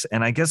this.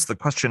 And I guess the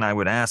question I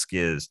would ask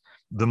is,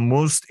 the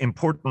most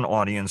important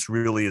audience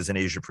really is in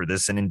Asia for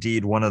this. And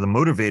indeed, one of the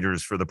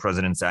motivators for the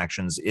president's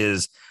actions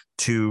is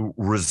to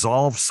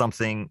resolve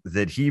something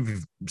that he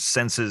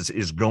senses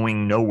is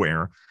going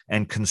nowhere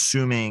and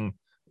consuming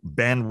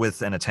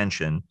bandwidth and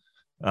attention,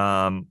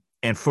 and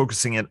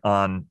focusing it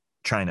on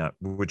China,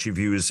 which he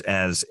views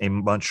as a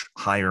much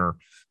higher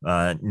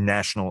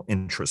national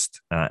interest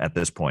at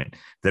this point,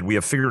 that we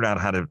have figured out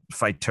how to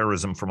fight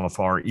terrorism from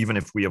afar, even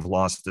if we have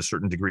lost a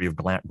certain degree of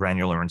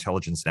granular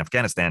intelligence in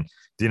Afghanistan.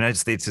 The United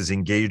States is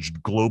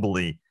engaged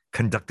globally,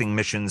 conducting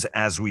missions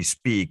as we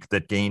speak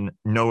that gain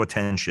no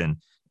attention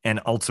and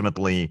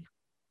ultimately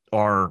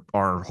are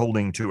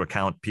holding to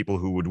account people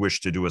who would wish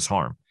to do us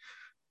harm.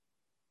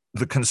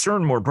 The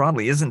concern more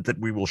broadly isn't that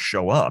we will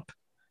show up.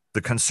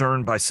 The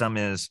concern by some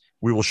is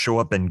we will show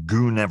up and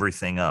goon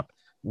everything up.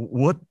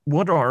 What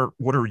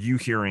are you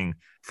hearing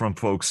from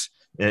folks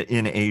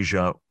in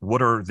Asia?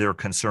 What are their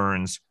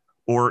concerns?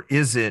 Or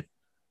is it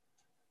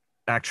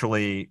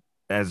actually,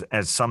 as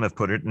some have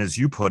put it, and as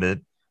you put it,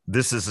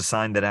 this is a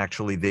sign that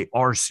actually they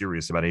are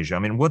serious about Asia? I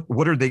mean,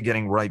 what are they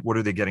getting right? What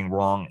are they getting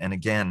wrong? And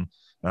again,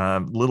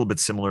 a little bit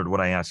similar to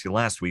what I asked you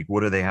last week,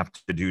 what do they have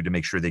to do to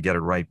make sure they get it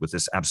right with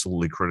this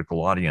absolutely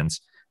critical audience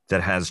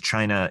that has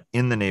China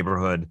in the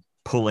neighborhood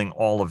pulling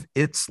all of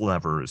its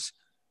levers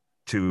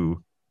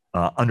to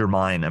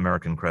undermine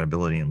American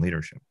credibility and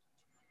leadership?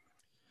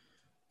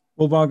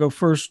 Well, Vago,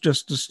 first,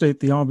 just to state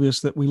the obvious,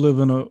 that we live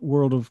in a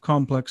world of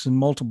complex and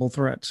multiple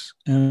threats,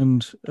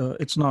 and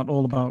it's not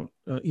all about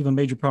even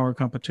major power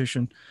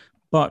competition.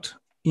 But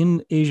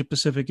in Asia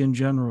Pacific in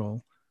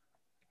general,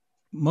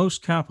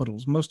 most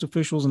capitals, most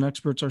officials and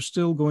experts are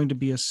still going to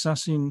be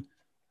assessing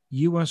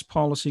U.S.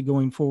 policy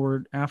going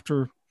forward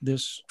after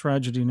this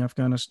tragedy in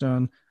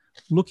Afghanistan,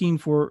 looking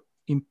for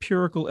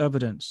empirical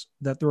evidence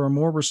that there are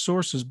more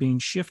resources being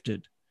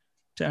shifted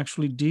to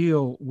actually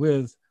deal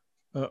with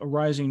a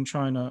rising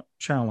China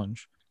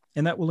challenge.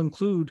 And that will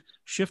include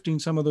shifting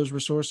some of those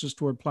resources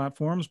toward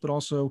platforms, but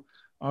also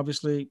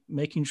obviously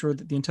making sure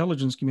that the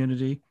intelligence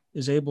community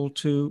is able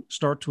to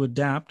start to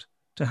adapt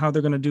to how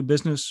they're going to do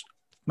business,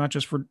 not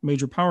just for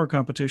major power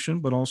competition,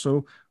 but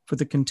also for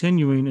the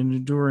continuing and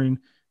enduring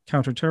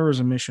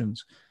counterterrorism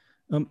missions.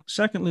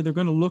 Secondly, they're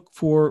going to look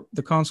for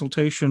the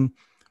consultation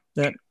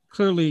that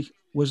clearly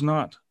was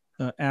not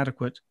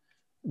adequate,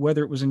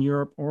 whether it was in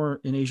Europe or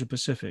in Asia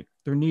Pacific.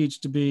 There needs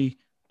to be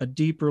a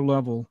deeper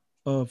level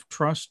of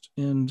trust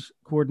and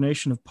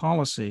coordination of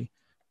policy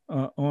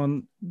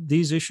on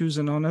these issues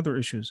and on other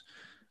issues,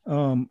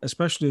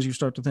 especially as you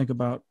start to think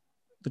about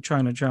the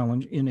China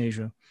challenge in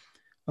Asia.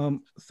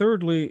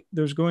 Thirdly,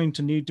 there's going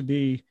to need to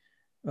be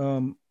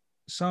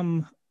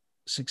some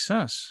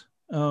success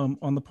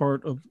on the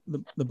part of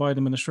the Biden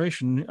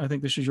administration. I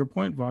think this is your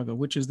point, Vago,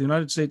 which is the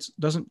United States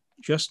doesn't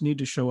just need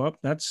to show up.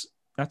 That's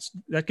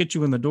that gets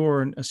you in the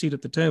door and a seat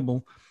at the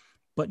table,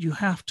 but you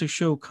have to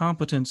show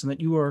competence and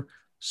that you are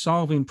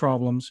solving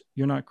problems.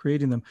 You're not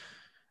creating them.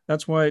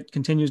 That's why it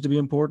continues to be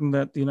important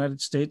that the United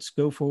States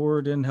go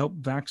forward and help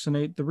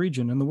vaccinate the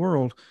region and the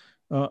world,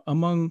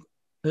 among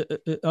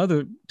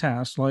other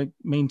tasks like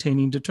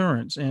maintaining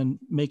deterrence and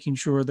making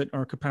sure that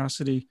our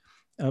capacity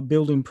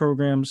building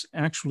programs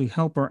actually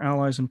help our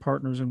allies and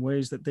partners in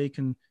ways that they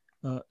can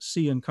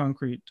see in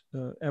concrete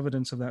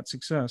evidence of that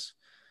success.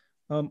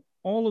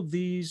 All of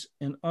these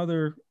and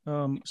other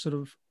sort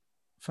of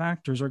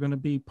factors are going to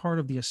be part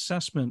of the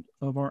assessment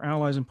of our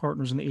allies and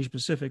partners in the Asia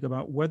Pacific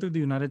about whether the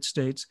United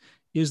States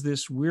is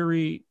this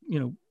weary,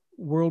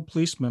 world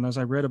policeman, as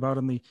I read about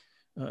in the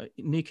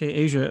Nikkei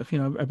Asia.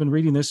 I've been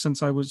reading this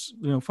since I was,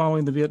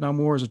 following the Vietnam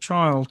War as a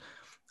child.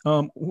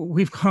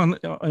 We've gone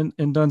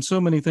and done so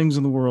many things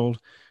in the world.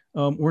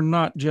 We're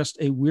not just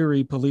a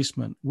weary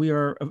policeman. We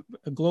are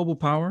a global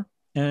power,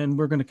 and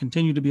we're going to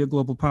continue to be a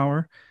global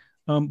power.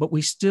 But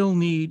we still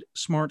need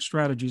smart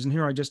strategies. And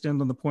here I just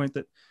end on the point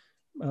that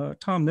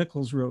Tom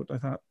Nichols wrote, I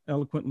thought,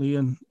 eloquently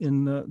in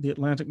the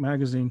Atlantic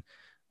magazine,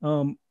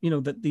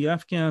 that the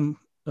Afghan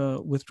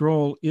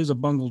withdrawal is a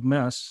bungled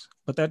mess,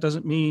 but that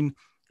doesn't mean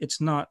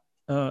it's not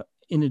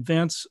in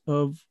advance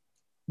of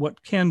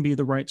what can be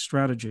the right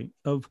strategy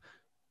of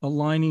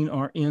aligning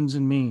our ends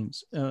and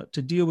means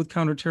to deal with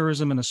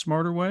counterterrorism in a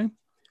smarter way,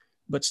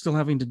 but still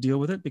having to deal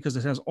with it because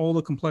it has all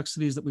the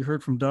complexities that we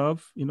heard from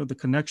Dov, the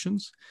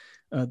connections,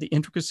 the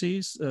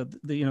intricacies,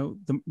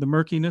 the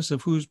murkiness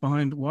of who's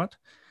behind what.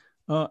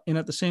 And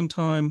at the same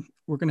time,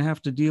 we're going to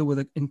have to deal with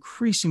an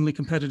increasingly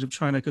competitive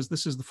China, because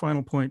this is the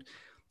final point,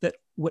 that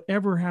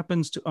whatever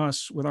happens to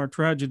us with our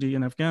tragedy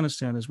in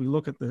Afghanistan, as we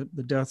look at the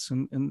deaths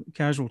and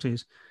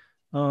casualties,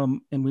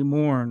 and we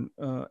mourn,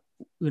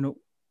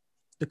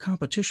 the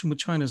competition with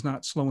China is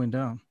not slowing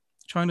down.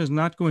 China is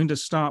not going to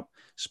stop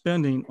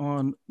spending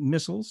on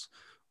missiles,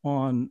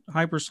 on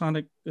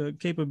hypersonic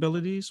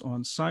capabilities,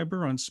 on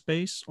cyber, on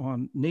space,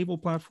 on naval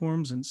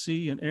platforms and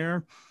sea and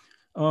air.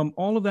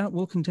 All of that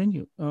will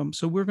continue.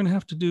 So we're going to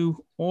have to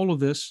do all of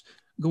this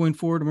going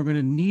forward, and we're going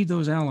to need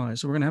those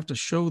allies. So we're going to have to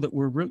show that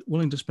we're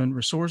willing to spend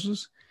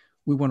resources.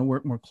 We want to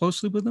work more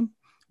closely with them.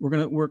 We're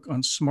going to work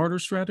on smarter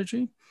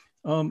strategy,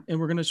 and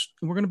we're going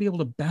to be able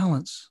to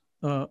balance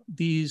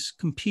these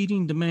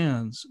competing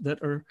demands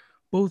that are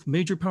both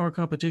major power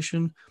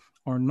competition,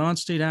 our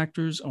non-state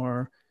actors,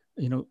 our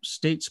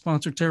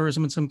state-sponsored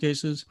terrorism in some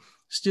cases,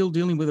 still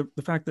dealing with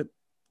the fact that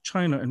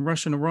China and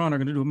Russia and Iran are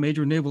going to do a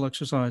major naval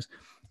exercise.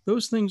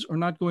 Those things are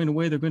not going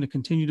away. They're going to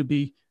continue to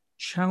be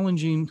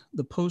challenging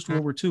the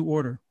post-World War II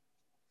order.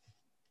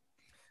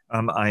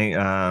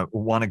 I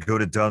want to go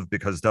to Dov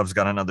because Dov's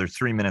got another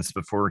 3 minutes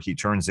before he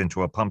turns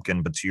into a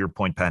pumpkin. But to your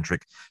point,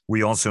 Patrick,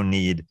 we also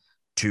need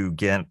to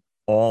get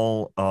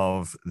all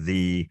of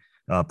the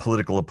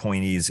political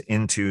appointees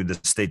into the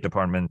State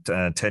Department.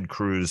 Ted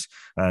Cruz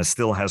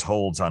still has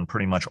holds on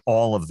pretty much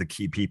all of the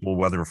key people,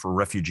 whether for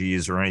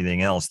refugees or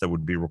anything else that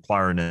would be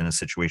required in a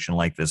situation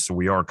like this. So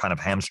we are kind of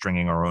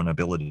hamstringing our own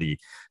ability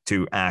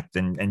to act.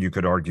 And you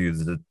could argue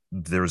that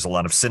there's a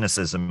lot of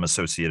cynicism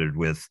associated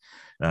with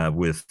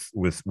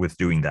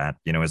doing that.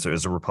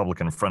 As a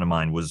Republican friend of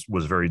mine was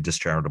very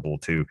discharitable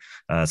to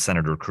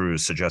Senator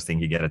Cruz, suggesting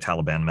he get a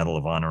Taliban Medal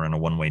of Honor and a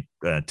one-way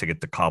ticket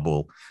to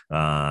Kabul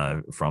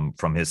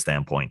from his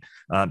standpoint.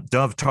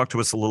 Dov, talk to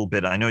us a little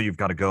bit. I know you've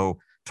got to go.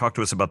 Talk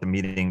to us about the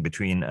meeting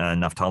between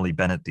Naftali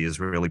Bennett, the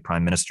Israeli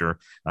prime minister,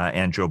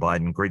 and Joe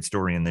Biden. Great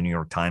story in the New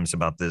York Times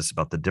about this,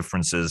 about the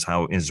differences,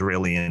 how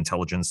Israeli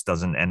intelligence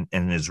doesn't and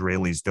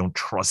Israelis don't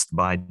trust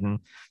Biden,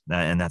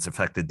 and that's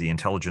affected the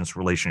intelligence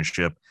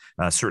relationship.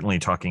 Certainly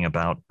talking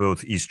about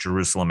both East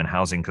Jerusalem and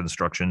housing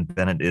construction.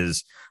 Bennett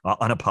is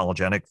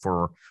unapologetic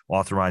for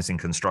authorizing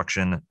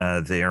construction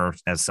there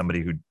as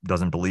somebody who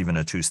doesn't believe in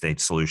a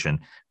two-state solution.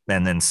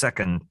 And then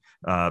second,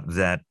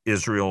 that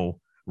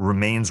Israel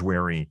remains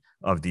wary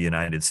of the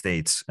United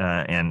States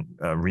and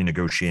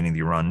renegotiating the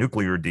Iran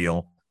nuclear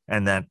deal,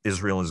 and that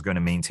Israel is going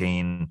to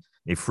maintain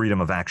a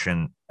freedom of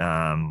action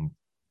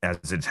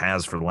as it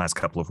has for the last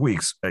couple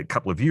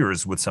of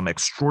years, with some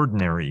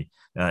extraordinary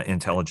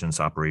intelligence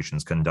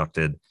operations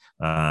conducted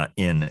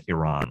in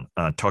Iran.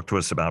 Talk to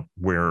us about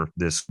where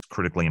this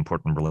critically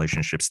important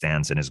relationship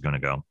stands and is going to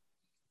go.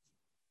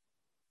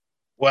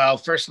 Well,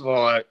 first of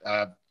all,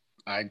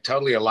 I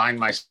totally align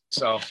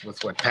myself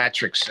with what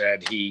Patrick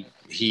said.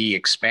 He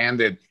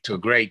expanded to a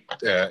great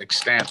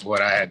extent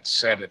what I had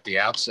said at the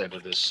outset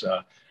of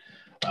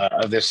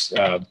this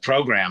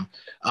program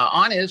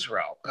on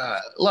Israel.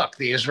 Look,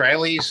 the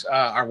Israelis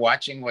are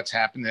watching what's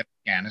happened in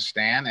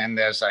Afghanistan, and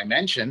as I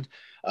mentioned,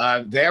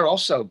 they're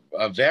also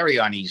very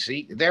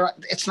uneasy.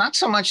 It's not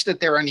so much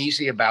that they're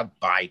uneasy about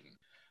Biden.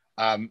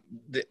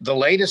 The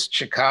latest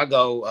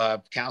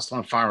Chicago Council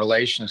on Foreign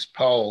Relations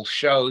poll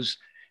shows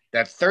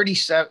that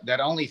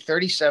only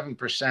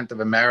 37% of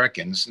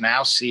Americans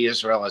now see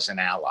Israel as an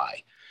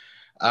ally.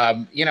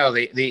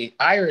 The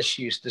Irish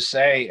used to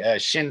say,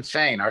 Sinn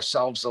Féin,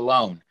 ourselves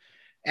alone.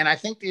 And I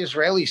think the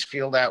Israelis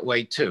feel that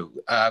way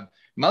too.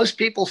 most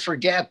people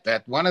forget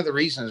that one of the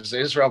reasons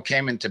Israel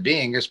came into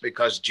being is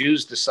because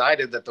Jews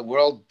decided that the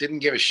world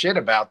didn't give a shit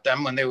about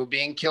them when they were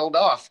being killed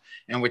off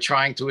and were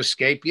trying to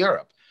escape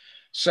Europe.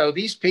 So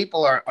these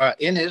people are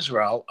in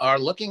Israel are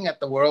looking at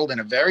the world in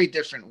a very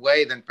different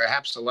way than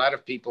perhaps a lot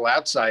of people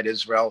outside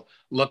Israel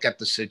look at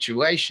the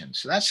situation.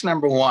 So that's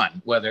number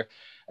one.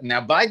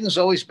 Now Biden's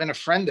always been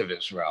a friend of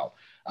Israel.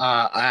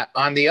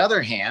 On the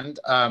other hand,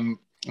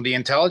 the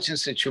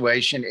intelligence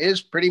situation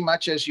is pretty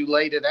much as you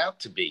laid it out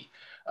to be.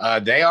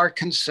 They are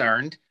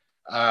concerned.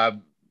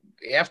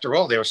 After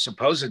all, their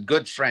supposed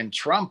good friend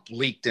Trump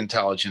leaked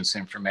intelligence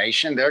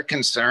information. They're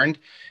concerned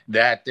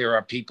that there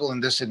are people in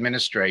this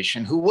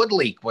administration who would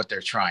leak what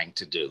they're trying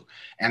to do.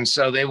 And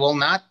so they will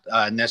not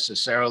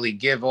necessarily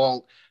give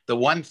all the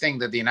one thing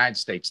that the United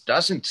States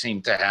doesn't seem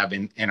to have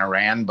in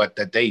Iran, but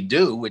that they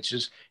do, which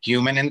is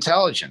human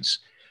intelligence.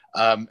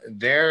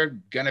 They're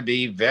going to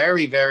be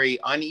very, very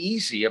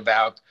uneasy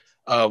about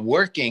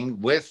working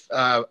with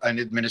an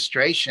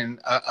administration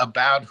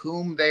about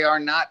whom they are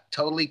not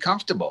totally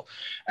comfortable,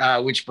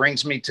 which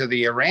brings me to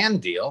the Iran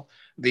deal.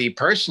 The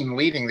person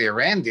leading the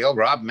Iran deal,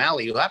 Rob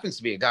Malley, who happens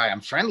to be a guy I'm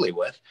friendly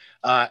with,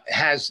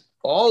 has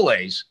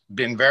always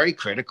been very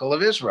critical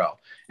of Israel.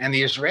 And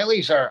the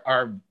Israelis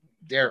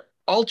they're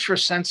ultra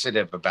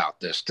sensitive about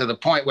this, to the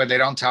point where they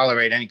don't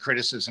tolerate any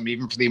criticism,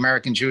 even for the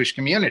American Jewish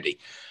community,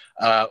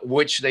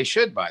 which they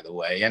should, by the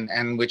way,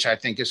 and which I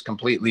think is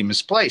completely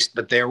misplaced.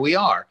 But there we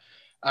are.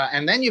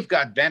 And then you've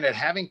got Bennett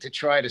having to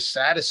try to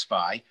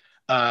satisfy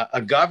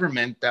a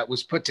government that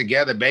was put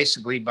together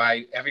basically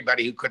by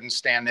everybody who couldn't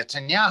stand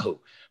Netanyahu,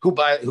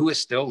 who is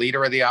still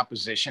leader of the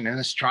opposition and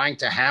is trying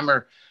to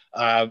hammer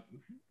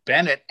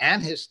Bennett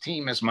and his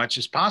team as much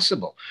as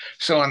possible.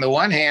 So on the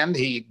one hand,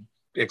 he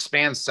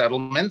expands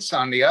settlements.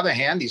 On the other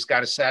hand, he's got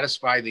to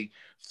satisfy the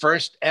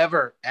first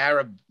ever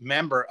Arab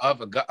member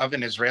of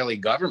an Israeli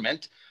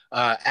government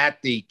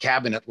at the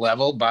cabinet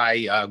level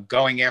by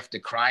going after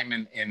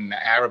crime in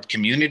Arab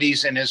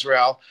communities in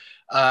Israel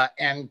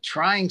and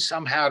trying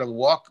somehow to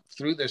walk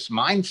through this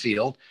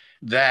minefield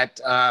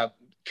that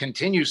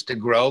continues to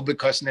grow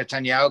because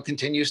Netanyahu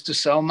continues to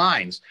sow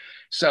mines.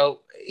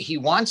 So he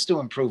wants to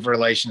improve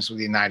relations with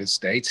the United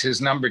States.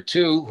 His number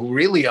two, who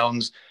really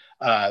owns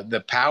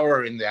the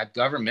power in that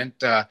government,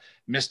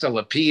 Mr.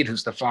 Lapid,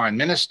 who's the foreign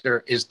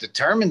minister, is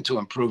determined to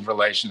improve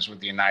relations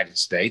with the United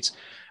States,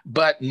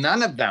 but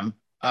none of them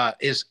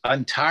is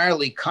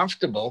entirely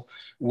comfortable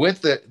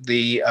with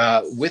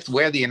with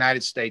where the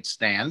United States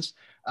stands,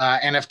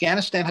 and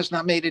Afghanistan has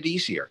not made it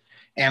easier.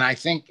 And I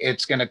think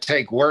it's going to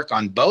take work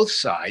on both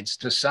sides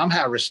to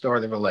somehow restore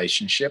the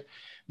relationship,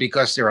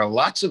 because there are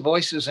lots of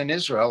voices in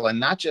Israel, and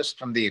not just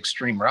from the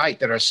extreme right,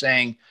 that are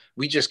saying,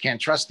 we just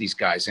can't trust these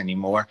guys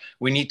anymore.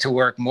 We need to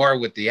work more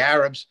with the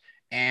Arabs.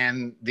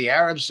 And the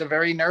Arabs are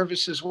very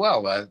nervous as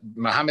well.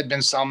 Mohammed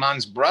bin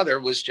Salman's brother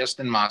was just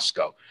in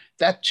Moscow.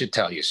 That should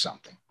tell you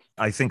something.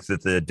 I think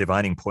that the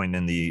dividing point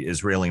in the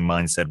Israeli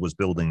mindset was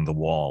building the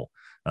wall.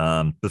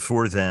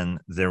 Before then,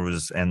 there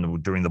was,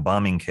 and during the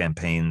bombing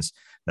campaigns,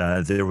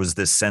 there was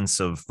this sense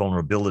of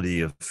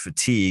vulnerability, of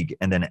fatigue.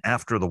 And then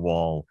after the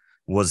wall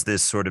was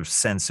this sort of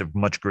sense of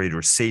much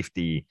greater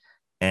safety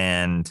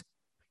and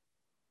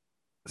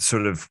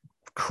sort of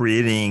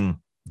creating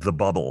the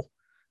bubble.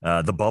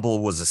 The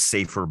bubble was a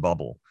safer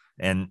bubble.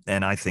 And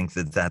I think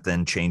that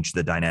then changed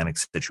the dynamic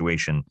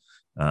situation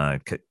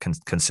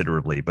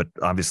considerably, but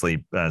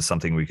obviously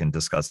something we can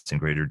discuss in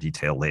greater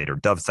detail later.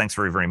 Dov, thanks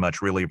very, very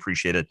much. Really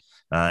appreciate it,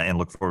 and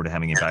look forward to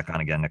having you back on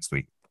again next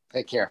week.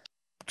 Take care.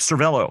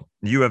 Cervello,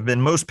 you have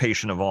been most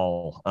patient of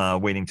all,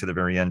 waiting to the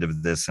very end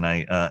of this, and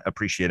I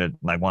appreciate it.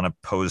 And I want to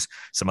pose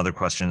some other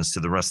questions to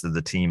the rest of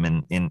the team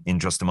in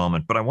just a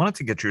moment. But I wanted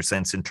to get your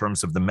sense in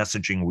terms of the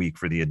messaging week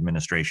for the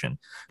administration.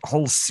 A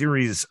whole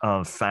series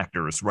of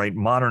factors, right?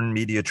 Modern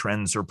media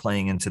trends are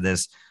playing into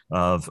this,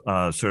 of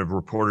sort of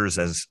reporters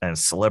as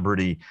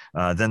celebrity.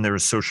 Then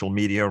there's social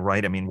media,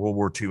 right? I mean, World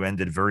War II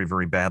ended very,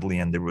 very badly,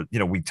 and there were,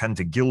 we tend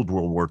to gild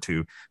World War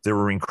II. There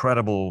were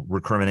incredible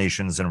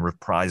recriminations and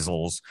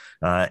reprisals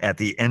at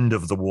the end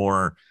of the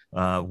war,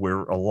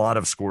 where a lot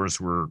of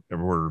scores were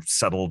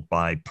settled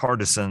by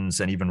partisans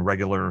and even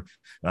regular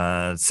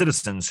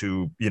citizens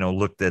who,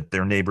 looked at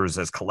their neighbors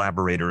as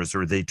collaborators,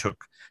 or they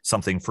took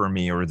something from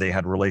me, or they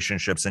had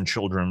relationships and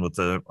children with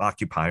the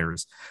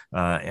occupiers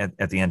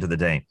at the end of the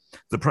day.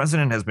 The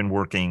president has been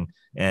working,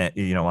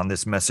 on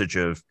this message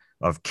of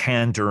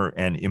candor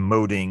and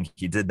emoting.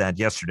 He did that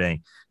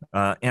yesterday.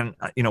 And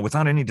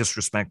without any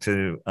disrespect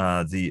to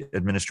the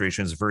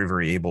administration's very,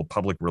 very able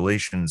public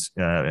relations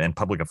and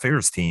public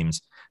affairs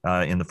teams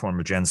in the form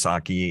of Jen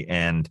Psaki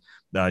and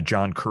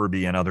John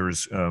Kirby and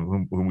others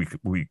whom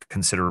we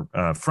consider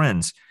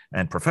friends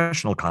and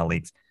professional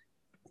colleagues,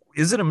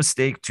 is it a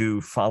mistake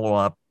to follow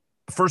up?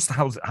 First,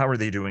 how are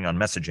they doing on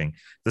messaging?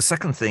 The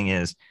second thing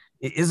is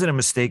it a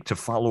mistake to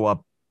follow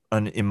up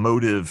an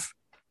emotive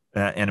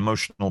and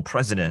emotional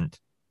president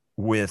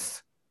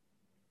with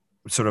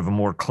sort of a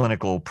more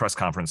clinical press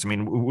conference? I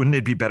mean, wouldn't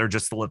it be better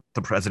just to let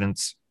the president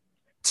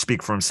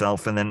speak for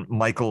himself, and then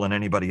Michael and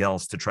anybody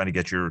else to try to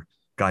get your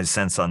guys'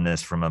 sense on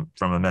this from a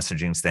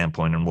messaging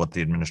standpoint and what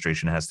the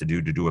administration has to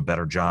do a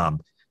better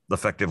job?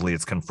 Effectively,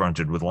 it's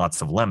confronted with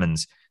lots of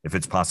lemons if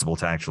it's possible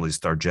to actually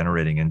start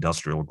generating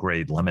industrial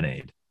grade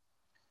lemonade.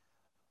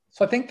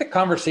 So I think the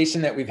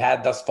conversation that we've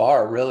had thus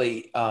far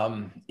really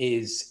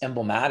is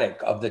emblematic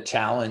of the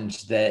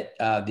challenge that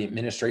the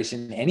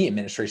administration, any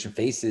administration,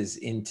 faces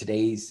in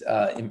today's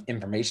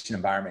information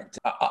environment.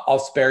 I'll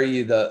spare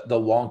you the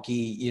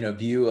wonky,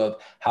 view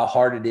of how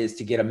hard it is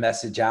to get a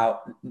message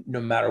out, no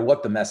matter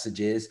what the message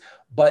is.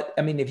 But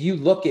I mean, if you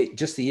look at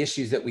just the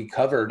issues that we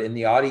covered in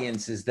the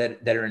audiences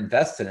that are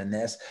invested in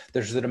this,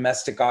 there's the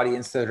domestic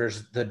audience,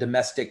 there's the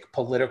domestic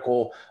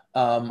political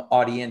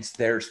audience,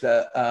 there's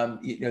the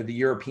the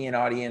European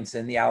audience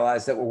and the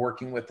allies that we're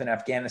working with in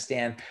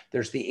Afghanistan,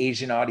 there's the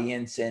Asian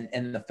audience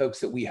and the folks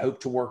that we hope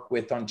to work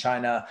with on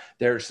China,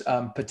 there's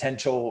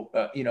potential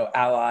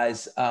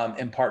allies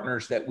and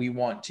partners that we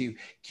want to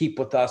keep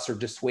with us or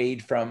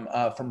dissuade from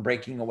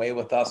breaking away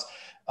with us,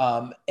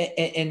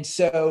 and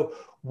so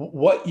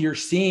what you're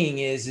seeing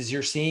is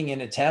you're seeing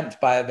an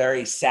attempt by a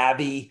very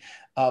savvy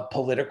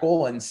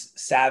political and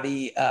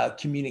savvy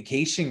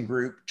communication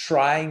group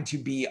trying to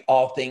be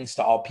all things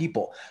to all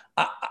people.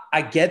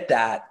 I get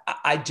that.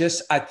 I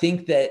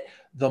think that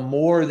the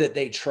more that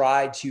they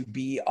try to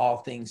be all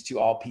things to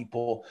all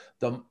people,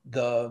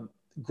 the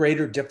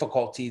greater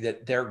difficulty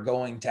that they're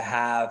going to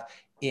have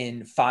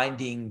in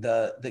finding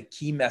the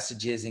key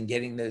messages and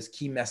getting those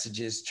key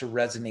messages to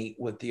resonate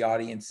with the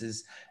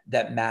audiences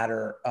that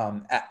matter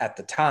at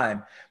the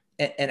time.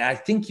 And I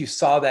think you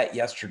saw that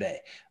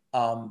yesterday.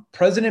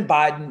 President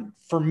Biden,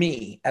 for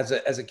me, as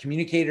a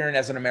communicator and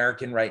as an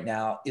American right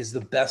now, is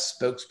the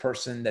best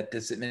spokesperson that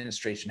this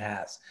administration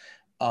has.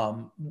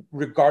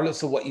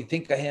 Regardless of what you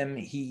think of him,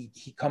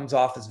 he comes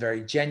off as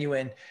very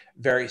genuine,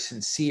 very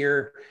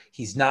sincere.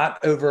 He's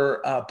not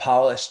over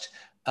polished,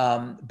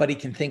 but he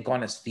can think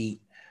on his feet.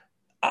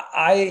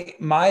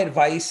 My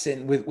advice,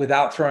 and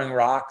without throwing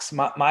rocks,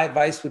 my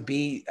advice would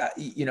be,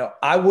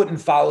 I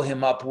wouldn't follow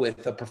him up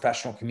with a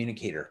professional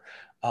communicator.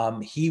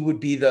 He would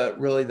be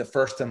really the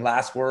first and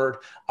last word.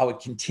 I would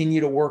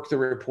continue to work the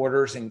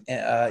reporters and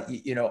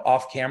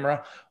off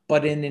camera.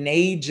 But in an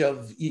age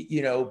of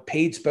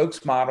paid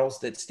spokesmodels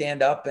that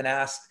stand up and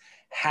ask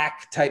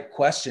hack type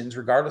questions,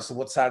 regardless of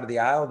what side of the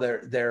aisle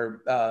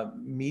their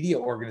media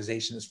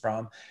organization is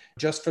from,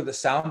 just for the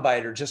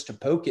soundbite or just to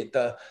poke at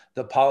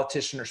the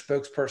politician or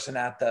spokesperson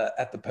at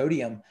the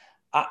podium,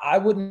 I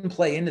wouldn't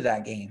play into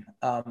that game.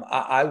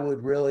 I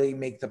would really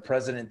make the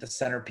president the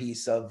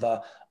centerpiece of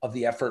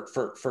the effort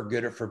for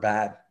good or for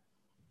bad.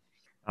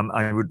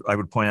 I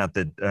would point out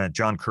that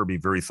John Kirby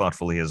very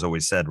thoughtfully has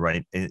always said,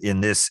 right,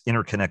 in this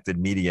interconnected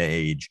media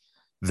age,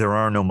 there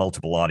are no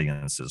multiple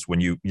audiences.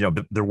 When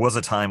there was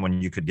a time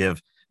when you could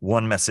give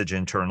one message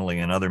internally,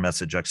 another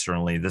message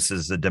externally. This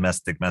is a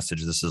domestic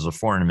message. This is a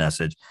foreign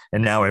message.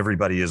 And now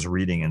everybody is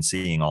reading and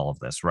seeing all of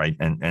this, right?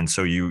 And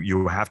so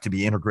you have to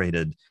be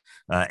integrated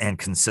and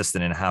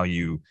consistent in how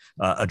you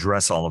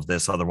address all of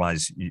this.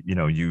 Otherwise,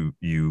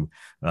 you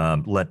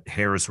let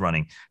hairs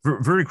running.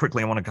 Very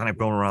quickly, I want to kind of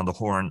go around the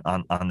horn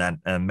on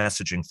that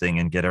messaging thing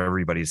and get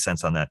everybody's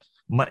sense on that.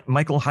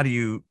 Michael, how do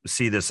you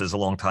see this as a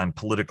longtime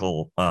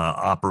political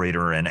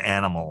operator and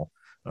animal?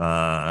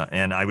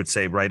 And I would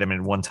say, right, I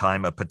mean, one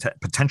time a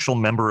potential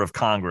member of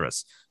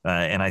Congress,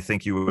 and I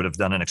think you would have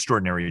done an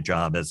extraordinary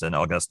job as an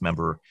august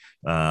member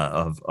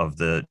of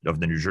the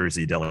New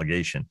Jersey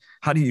delegation.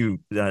 How do you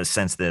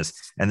sense this?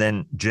 And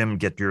then Jim,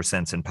 get your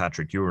sense, and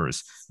Patrick,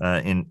 yours,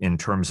 in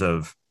terms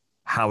of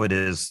how it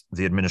is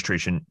the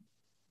administration,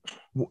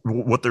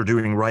 what they're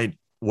doing right,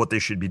 what they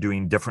should be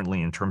doing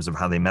differently in terms of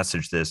how they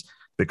message this,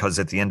 because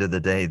at the end of the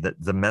day,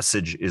 the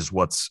message is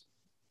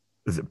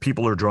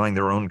people are drawing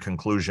their own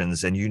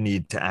conclusions, and you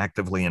need to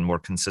actively and more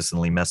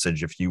consistently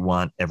message if you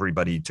want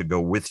everybody to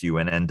go with you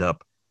and end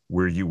up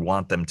where you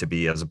want them to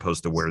be, as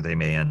opposed to where they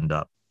may end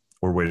up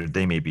or where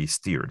they may be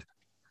steered.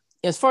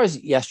 As far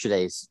as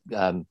yesterday's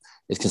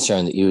is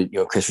concerned, that you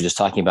Chris were just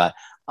talking about,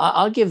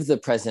 I'll give the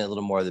president a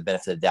little more of the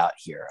benefit of the doubt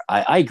here.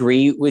 I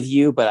agree with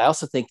you, but I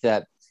also think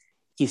that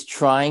he's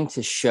trying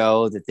to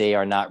show that they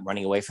are not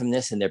running away from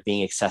this and they're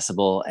being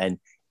accessible and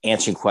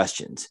answering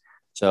questions.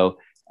 So,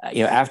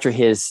 after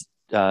his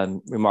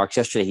remarks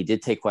yesterday, he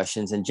did take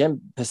questions, and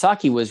Jen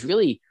Psaki was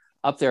really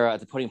up there at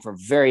the podium for a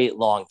very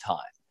long time.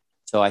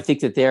 So I think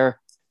that they're,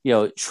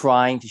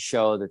 trying to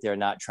show that they're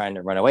not trying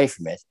to run away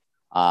from it.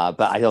 But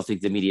I don't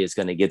think the media is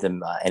going to give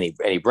them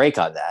any break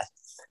on that.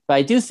 But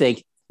I do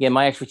think, again,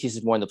 my expertise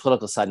is more on the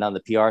political side, not on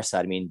the PR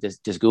side. I mean,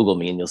 just Google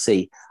me and you'll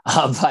see.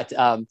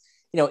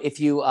 If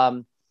you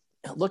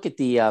look at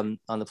the on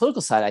the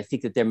political side, I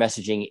think that their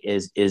messaging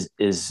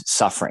is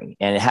suffering,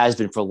 and it has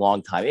been for a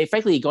long time. And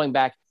frankly, going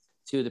back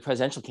to the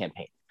presidential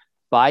campaign,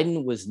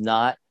 Biden was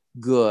not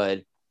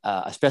good,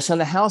 especially on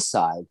the House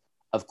side,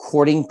 of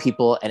courting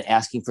people and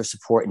asking for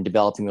support and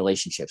developing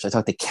relationships. I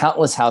talked to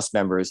countless House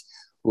members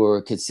who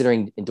were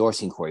considering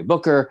endorsing Cory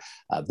Booker,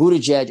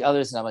 Buttigieg,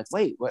 others, and I'm like,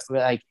 wait,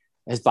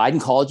 has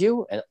Biden called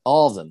you? And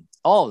all of them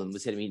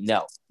would say to me,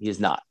 no, he is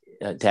not.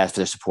 to ask for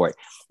their support.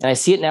 And I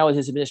see it now with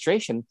his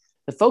administration.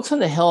 The folks on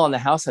the Hill on the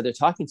House side they're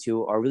talking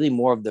to are really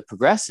more of the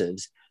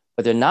progressives,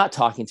 but they're not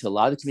talking to a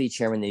lot of the committee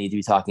chairmen they need to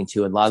be talking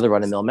to and a lot of the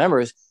run-of-the-mill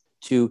members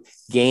to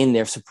gain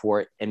their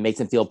support and make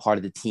them feel part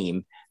of the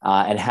team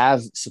and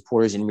have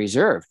supporters in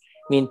reserve.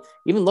 I mean,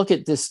 even look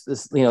at this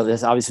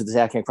obviously this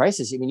Afghan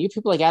crisis. I mean, you have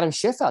people like Adam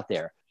Schiff out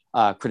there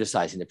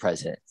criticizing the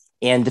president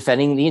and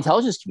defending the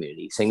intelligence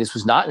community, saying this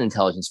was not an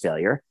intelligence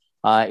failure.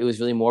 It was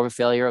really more of a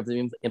failure of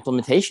the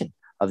implementation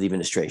of the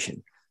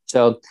administration.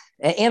 So,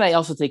 and I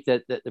also think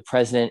that the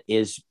president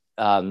is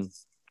to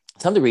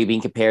some degree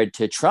being compared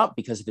to Trump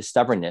because of his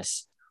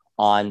stubbornness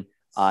on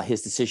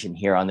his decision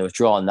here on the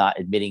withdrawal and not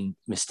admitting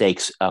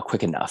mistakes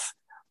quick enough.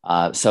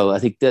 So I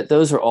think that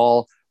those are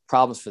all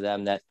problems for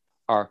them that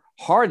are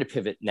hard to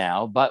pivot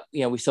now, but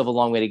we still have a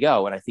long way to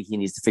go. And I think he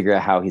needs to figure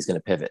out how he's going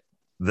to pivot.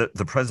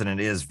 The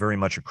president is very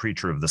much a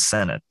creature of the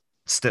Senate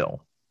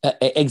still.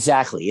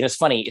 Exactly. It's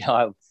funny,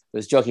 I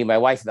was joking with my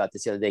wife about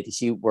this the other day because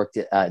she worked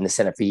in the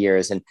Senate for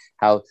years, and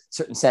how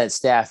certain Senate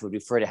staff would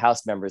refer to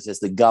House members as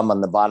the gum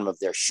on the bottom of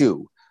their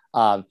shoe.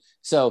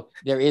 So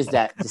there is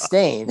that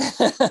disdain.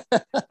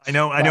 I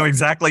know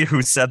exactly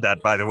who said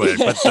that, by the way,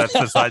 but that's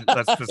beside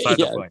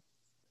the point.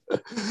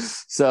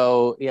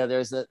 So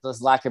there's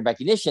this lack of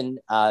recognition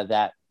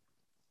that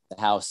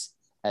the House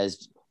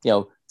has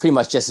pretty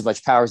much just as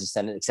much power as the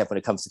Senate, except when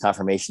it comes to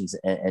confirmations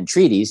and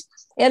treaties.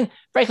 And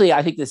frankly,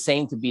 I think the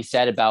same could be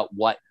said about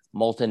what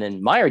Moulton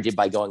and Meyer did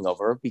by going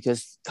over,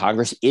 because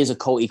Congress is a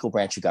co-equal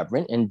branch of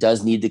government and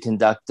does need to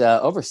conduct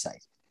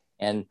oversight.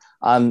 And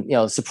I'm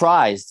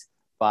surprised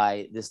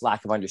by this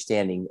lack of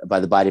understanding by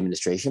the Biden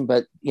administration.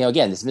 But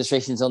again, this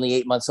administration is only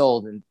 8 months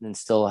old and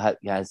still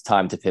has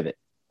time to pivot.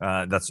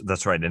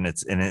 That's right, and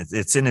it's in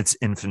its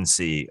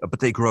infancy, but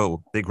they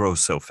grow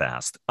so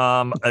fast.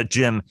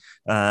 Jim,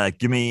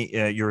 give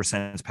me your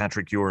sense,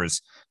 Patrick,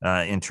 yours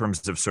in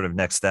terms of sort of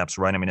next steps,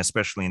 right? I mean,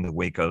 especially in the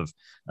wake of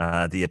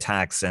the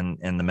attacks and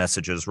the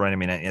messages, right? I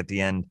mean, at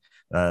the end,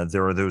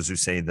 there are those who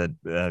say that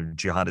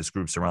jihadist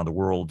groups around the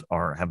world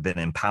have been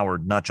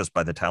empowered not just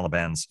by the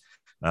Taliban's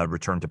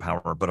return to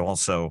power, but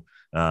also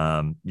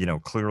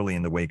clearly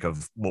in the wake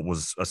of what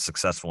was a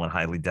successful and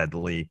highly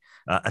deadly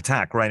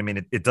attack, right? I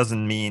mean, it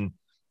doesn't mean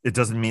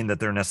that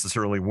they're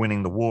necessarily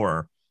winning the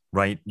war,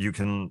 right? You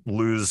can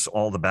lose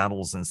all the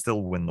battles and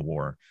still win the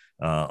war.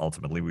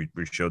 Ultimately, we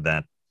showed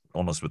that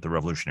almost with the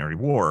Revolutionary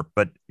War.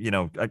 But,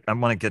 I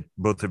want to get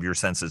both of your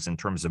senses in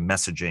terms of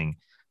messaging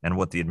and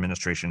what the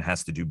administration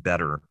has to do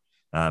better,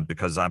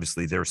 because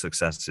obviously their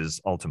success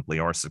is ultimately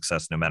our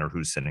success, no matter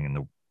who's sitting in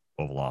the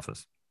Oval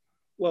Office.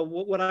 Well,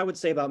 what I would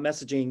say about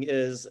messaging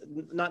is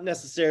not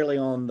necessarily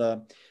on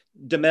the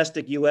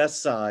domestic U.S.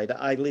 side.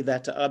 I leave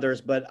that to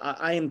others, but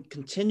I am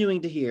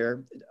continuing to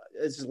hear,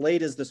 as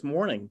late as this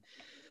morning,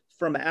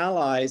 from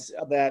allies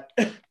that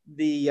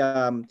they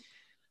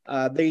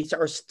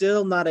are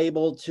still not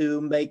able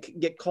to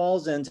get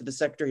calls into the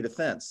Secretary of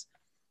Defense.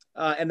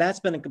 And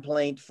that's been a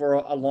complaint for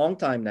a long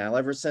time now,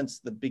 ever since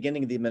the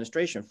beginning of the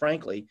administration,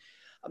 frankly.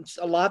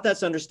 A lot of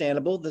that's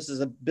understandable. This is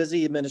a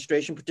busy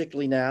administration,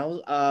 particularly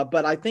now.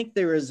 But I think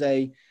there's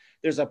a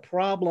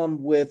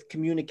problem with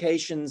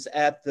communications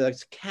at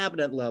the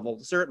cabinet level,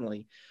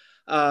 certainly,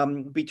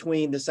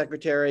 between the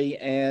secretary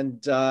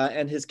and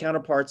his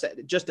counterparts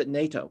just at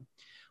NATO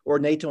or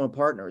NATO and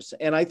partners.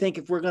 And I think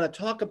if we're going to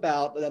talk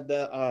about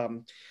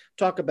the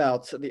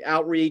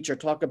outreach or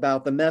talk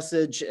about the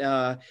message,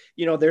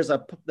 there's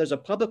a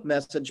public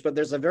message, but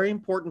there's a very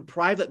important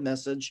private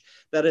message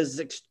that is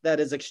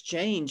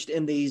exchanged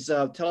in these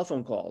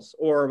telephone calls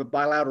or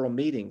bilateral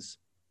meetings.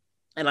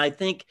 And I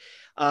think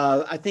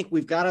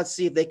we've got to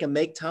see if they can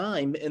make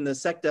time in the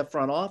SecDef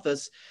front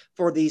office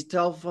for these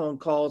telephone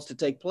calls to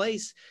take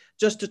place,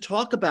 just to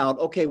talk about,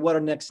 okay, what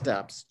are next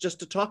steps? Just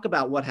to talk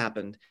about what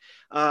happened,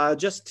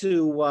 just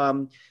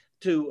to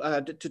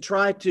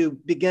try to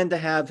begin to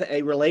have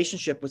a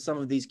relationship with some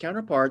of these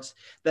counterparts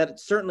that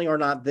certainly are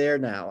not there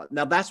now.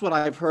 Now, that's what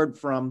I've heard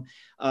from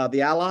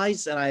the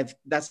allies, and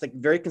that's a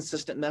very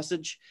consistent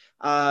message.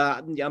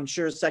 I'm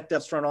sure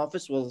SecDef's front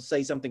office will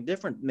say something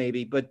different,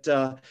 maybe, but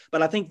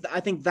I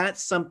think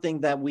that's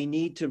something that we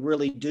need to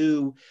really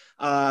do.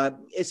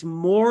 It's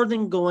more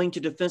than going to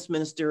defense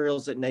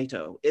ministerials at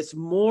NATO. It's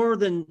more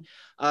than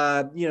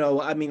I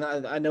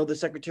know the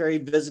secretary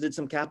visited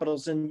some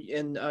capitals in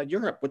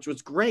Europe, which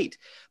was great.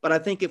 But I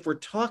think if we're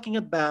talking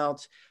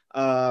about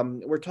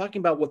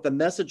what the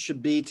message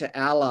should be to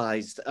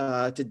allies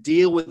to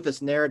deal with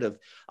this narrative,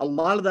 a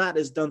lot of that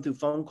is done through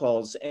phone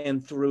calls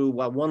and through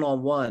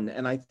one-on-one.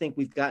 And I think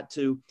we've got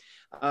to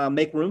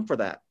make room for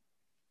that.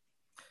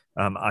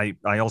 I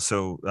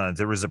also,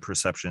 there is a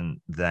perception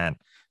that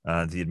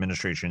the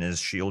administration is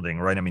shielding,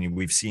 right? I mean,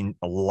 we've seen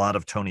a lot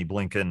of Tony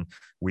Blinken.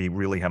 We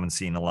really haven't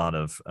seen a lot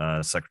of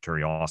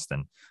Secretary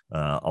Austin,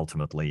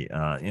 ultimately,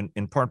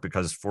 in part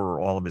because for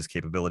all of his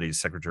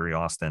capabilities, Secretary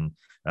Austin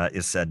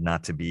is said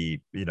not to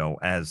be,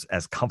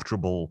 as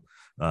comfortable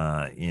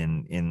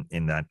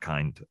in that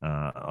kind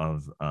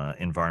of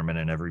environment,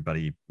 and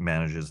everybody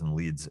manages and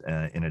leads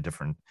in a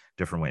different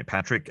way.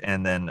 Patrick,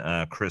 and then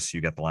Chris,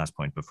 you get the last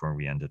point before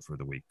we end it for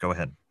the week. Go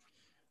ahead.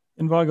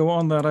 And Vago,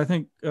 on that, I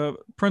think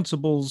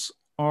principles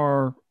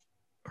are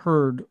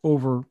heard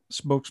over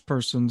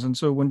spokespersons. And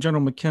so when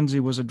General McKenzie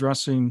was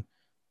addressing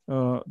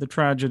the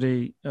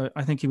tragedy,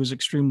 I think he was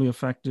extremely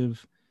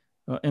effective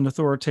and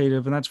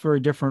authoritative. And that's very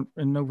different,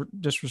 and no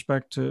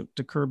disrespect to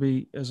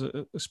Kirby as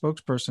a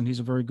spokesperson. He's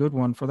a very good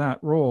one for that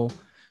role.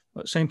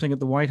 Same thing at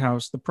the White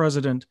House. The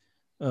president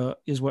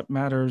is what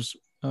matters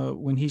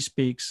when he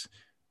speaks.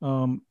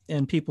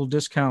 And people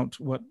discount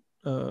what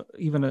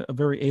even a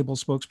very able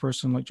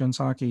spokesperson like Jen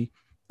Psaki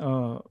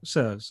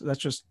says. That's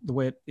just the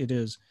way it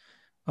is.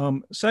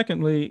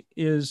 Secondly,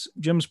 is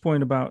Jim's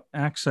point about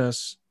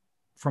access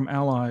from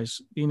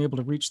allies, being able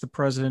to reach the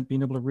president,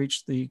 being able to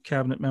reach the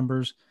cabinet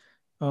members,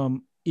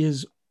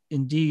 is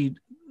indeed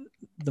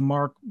the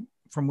mark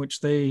from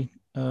which they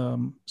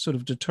sort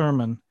of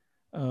determine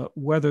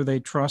whether they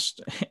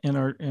trust and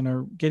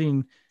are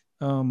getting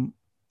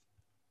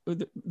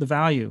the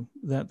value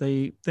that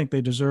they think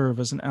they deserve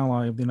as an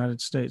ally of the United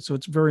States. So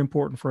it's very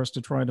important for us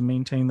to try to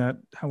maintain that,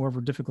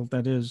 however difficult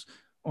that is,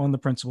 on the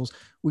principles.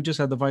 We just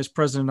had the vice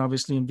president,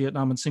 obviously, in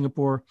Vietnam and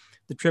Singapore.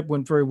 The trip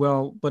went very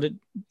well, but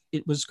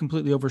it was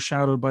completely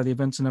overshadowed by the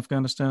events in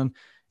Afghanistan.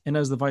 And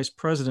as the vice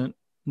president,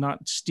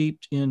 not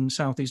steeped in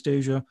Southeast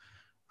Asia,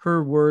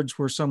 her words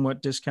were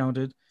somewhat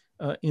discounted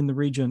in the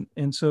region.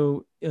 And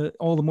so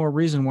all the more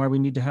reason why we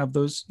need to have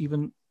those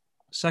even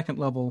second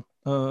level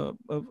of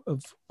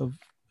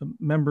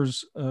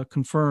members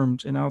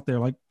confirmed and out there,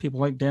 like people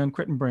like Dan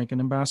Crittenbrink, an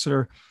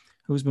ambassador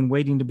who's been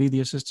waiting to be the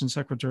assistant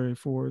secretary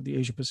for the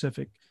Asia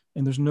Pacific.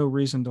 And there's no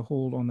reason to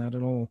hold on that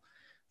at all.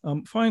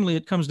 Finally,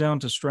 it comes down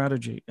to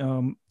strategy.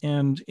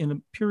 And in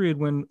a period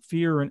when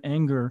fear and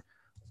anger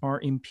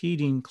are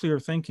impeding clear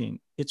thinking,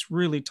 it's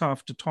really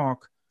tough to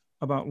talk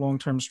about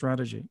long-term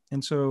strategy.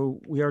 And so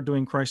we are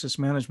doing crisis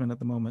management at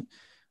the moment.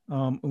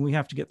 And we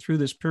have to get through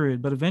this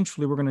period, but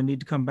eventually we're going to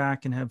need to come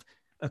back and have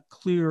a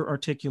clear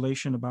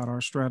articulation about our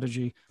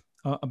strategy,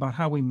 about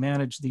how we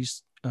manage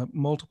these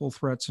multiple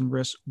threats and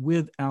risks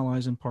with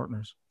allies and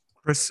partners.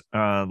 Chris,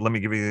 let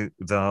me give you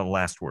the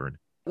last word.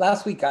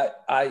 Last week,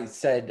 I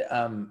said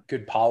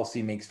good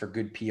policy makes for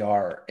good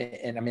PR.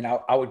 And I mean,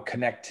 I would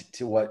connect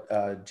to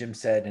what Jim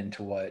said and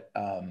to what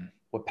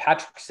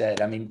Patrick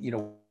said. I mean, you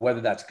know,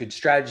 whether that's good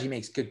strategy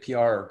makes good PR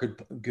or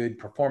good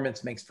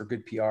performance makes for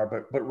good PR.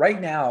 But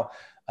right now,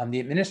 the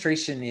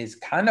administration is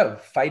kind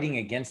of fighting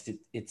against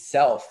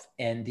itself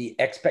and the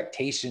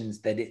expectations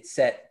that it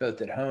set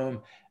both at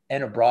home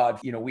and abroad.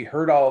 You know, we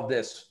heard all of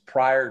this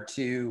prior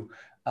to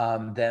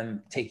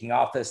them taking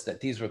office, that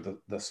these were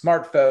the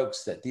smart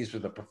folks, that these were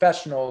the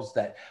professionals,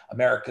 that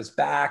America's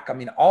back. I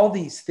mean, all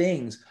these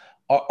things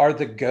are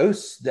the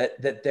ghosts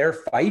that they're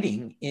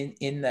fighting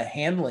in the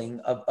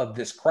handling of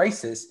this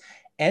crisis.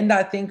 And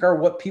I think are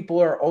what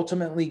people are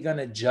ultimately going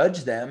to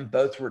judge them,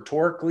 both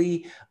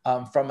rhetorically,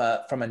 from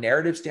a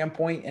narrative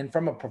standpoint and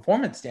from a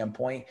performance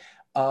standpoint,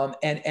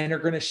 and are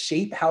going to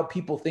shape how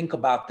people think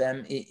about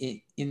them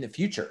in the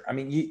future. I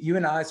mean, you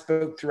and I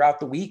spoke throughout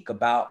the week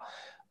about,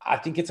 I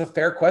think it's a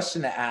fair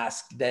question to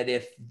ask, that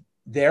if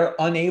they're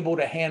unable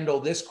to handle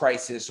this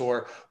crisis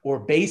or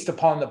based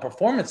upon the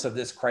performance of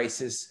this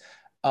crisis,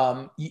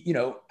 you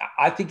know,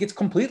 I think it's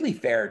completely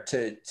fair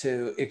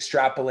to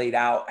extrapolate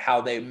out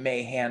how they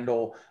may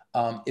handle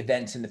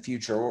events in the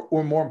future,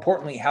 or more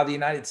importantly, how the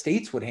United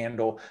States would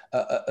handle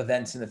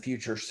events in the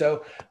future.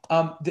 So,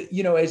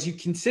 you know, as you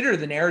consider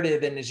the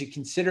narrative and as you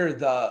consider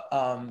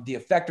the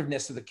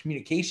effectiveness of the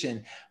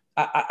communication,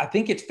 I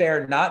think it's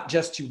fair not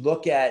just to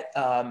look at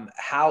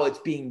how it's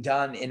being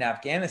done in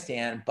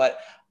Afghanistan, but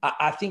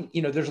I think,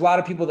 you know, there's a lot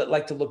of people that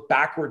like to look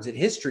backwards at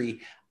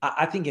history.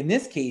 I think in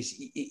this case,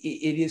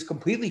 it is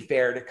completely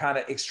fair to kind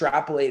of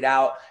extrapolate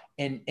out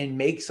and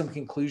make some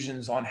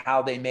conclusions on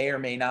how they may or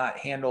may not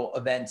handle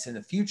events in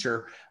the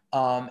future,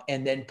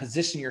 and then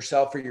position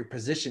yourself for your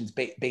positions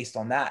based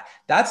on that.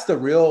 That's the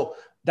real,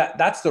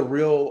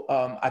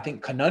 I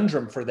think,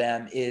 conundrum for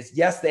them is,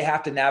 yes, they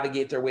have to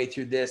navigate their way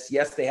through this.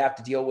 Yes, they have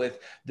to deal with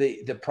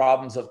the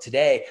problems of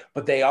today,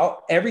 but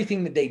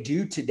everything that they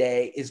do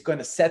today is going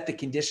to set the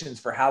conditions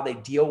for how they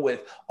deal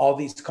with all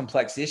these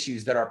complex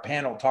issues that our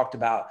panel talked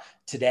about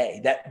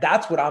today.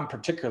 That's what I'm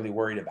particularly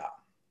worried about.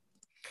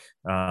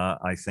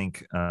 I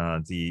think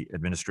the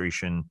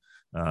administration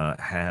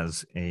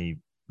has a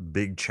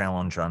big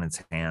challenge on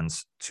its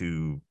hands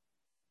to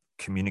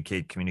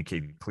communicate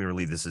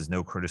clearly. This is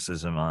no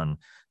criticism on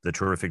the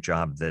terrific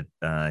job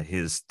that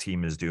his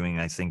team is doing.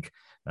 I think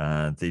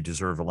they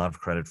deserve a lot of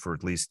credit for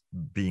at least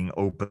being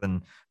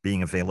open,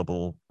 being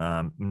available,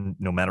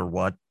 no matter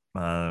what.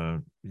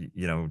 You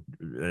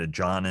know,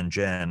 John and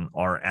Jen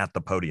are at the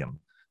podium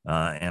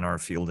and are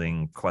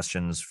fielding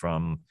questions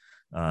from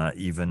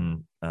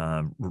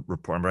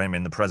report. I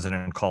mean, the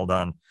president called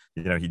on,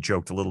 he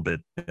joked a little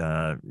bit,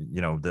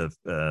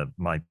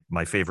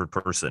 my favorite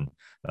person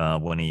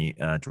when he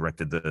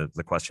directed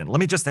the question. Let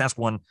me just ask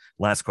one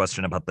last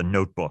question about the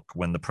notebook,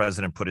 when the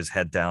president put his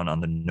head down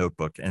on the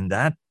notebook, and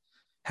that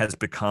has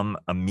become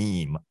a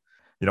meme.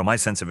 My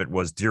sense of it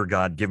was, dear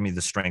God, give me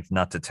the strength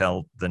not to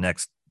tell the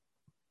next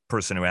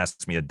person who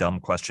asks me a dumb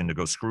question to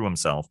go screw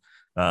himself.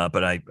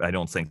 But I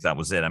don't think that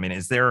was it. I mean,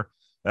 is there,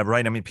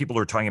 right? I mean, people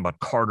are talking about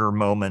Carter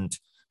moment.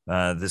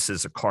 This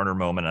is a Carter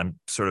moment. I'm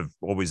sort of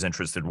always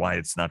interested why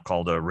it's not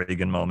called a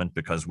Reagan moment,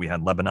 because we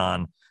had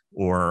Lebanon,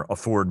 or a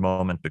Ford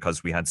moment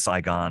because we had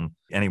Saigon,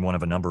 any one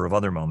of a number of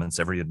other moments.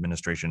 Every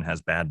administration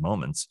has bad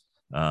moments,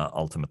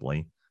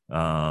 ultimately.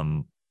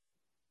 9/11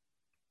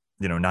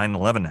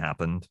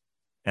 happened,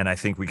 and I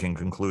think we can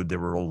conclude there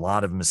were a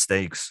lot of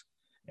mistakes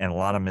and a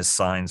lot of missed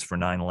signs for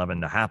 9/11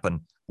 to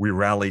happen. We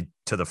rallied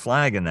to the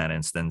flag in that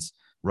instance,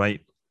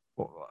 right?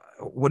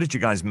 What did you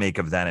guys make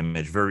of that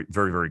image very,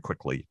 very, very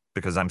quickly?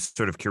 Because I'm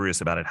sort of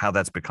curious about it, how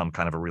that's become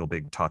kind of a real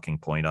big talking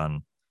point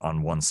on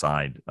one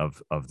side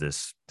of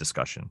this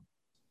discussion.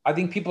 I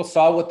think people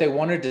saw what they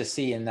wanted to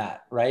see in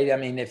that, right? I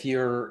mean, if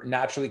you're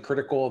naturally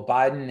critical of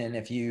Biden and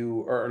if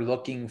you are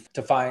looking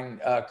to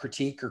find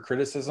critique or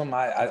criticism,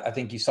 I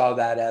think you saw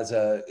that as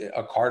a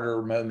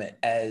Carter moment,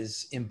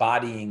 as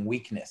embodying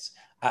weakness.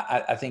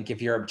 I think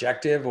if you're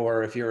objective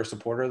or if you're a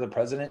supporter of the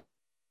president,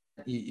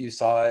 you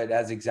saw it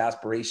as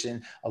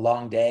exasperation, a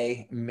long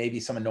day, maybe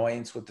some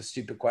annoyance with the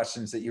stupid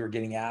questions that you were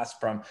getting asked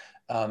from,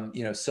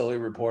 silly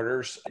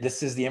reporters.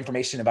 This is the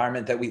information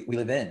environment that we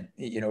live in.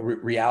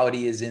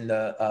 Reality is in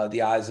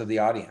the eyes of the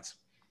audience.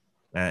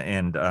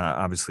 And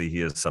obviously,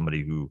 he is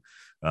somebody who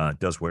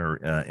does wear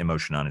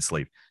emotion on his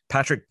sleeve.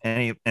 Patrick,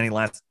 any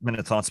last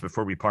minute thoughts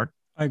before we part?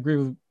 I agree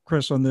with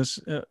Chris on this.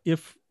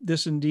 If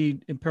this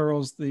indeed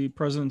imperils the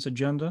president's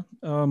agenda,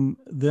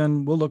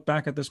 then we'll look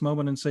back at this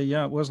moment and say,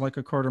 yeah, it was like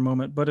a Carter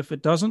moment. But if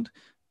it doesn't,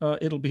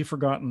 it'll be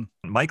forgotten.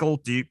 Michael,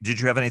 did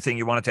you have anything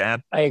you wanted to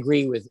add? I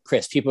agree with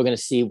Chris. People are going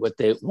to see what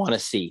they want to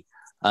see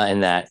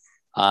in that.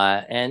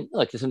 And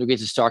look, to some degree,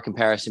 it's a stark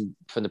comparison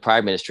from the prior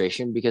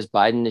administration, because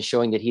Biden is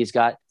showing that he's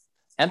got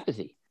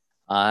empathy.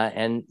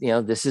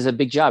 This is a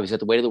big job. He's got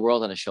the weight of the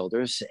world on his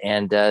shoulders,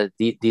 and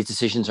these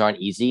decisions aren't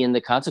easy, and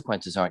the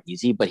consequences aren't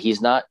easy, but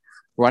he's not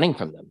running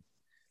from them.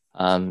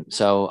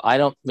 So I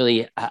don't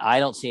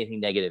see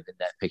anything negative in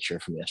that picture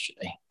from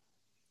yesterday.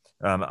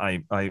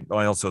 I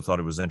also thought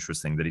it was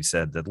interesting that he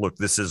said that, look,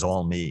 this is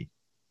all me.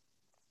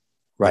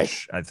 Right.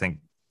 Which I think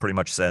pretty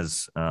much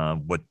says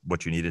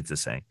what you needed to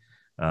say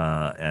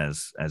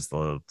as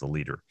the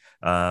leader.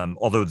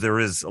 Although there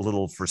is a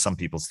little, for some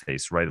people's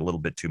taste, right, a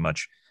little bit too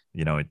much.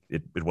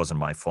 It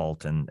wasn't my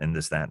fault, and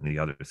this, that, and the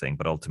other thing.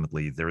 But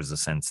ultimately, there is a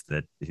sense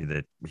that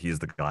he is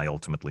the guy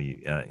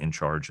ultimately in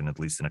charge, and at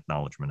least an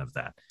acknowledgement of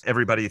that.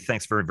 Everybody,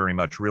 thanks very, very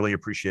much. Really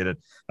appreciate it.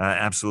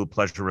 Absolute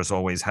pleasure as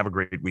always. Have a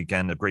great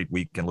weekend, a great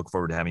week, and look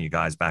forward to having you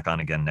guys back on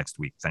again next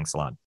week. Thanks a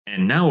lot.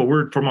 And now a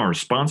word from our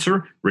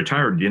sponsor,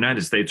 retired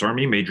United States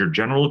Army Major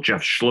General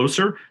Jeff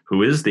Schlosser,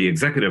 who is the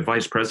Executive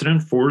Vice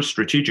President for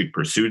Strategic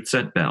Pursuits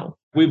at Bell.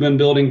 We've been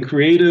building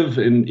creative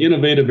and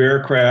innovative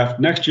aircraft,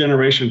 next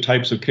generation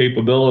types of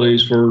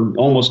capabilities for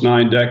almost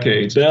 9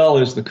 decades. Bell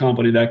is the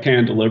company that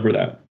can deliver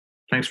that.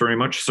 Thanks very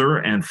much, sir.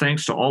 And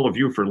thanks to all of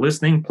you for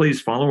listening.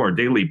 Please follow our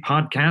daily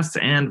podcasts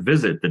and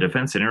visit the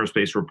Defense and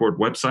Aerospace Report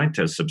website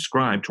to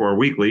subscribe to our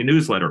weekly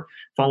newsletter.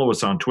 Follow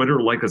us on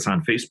Twitter, like us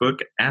on Facebook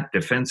at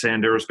Defense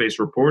and Aerospace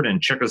Report,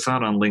 and check us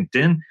out on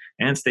LinkedIn.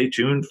 And stay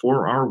tuned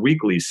for our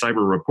weekly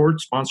cyber report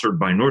sponsored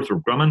by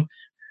Northrop Grumman.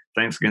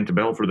 Thanks again to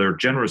Bell for their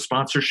generous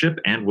sponsorship,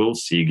 and we'll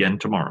see you again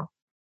tomorrow.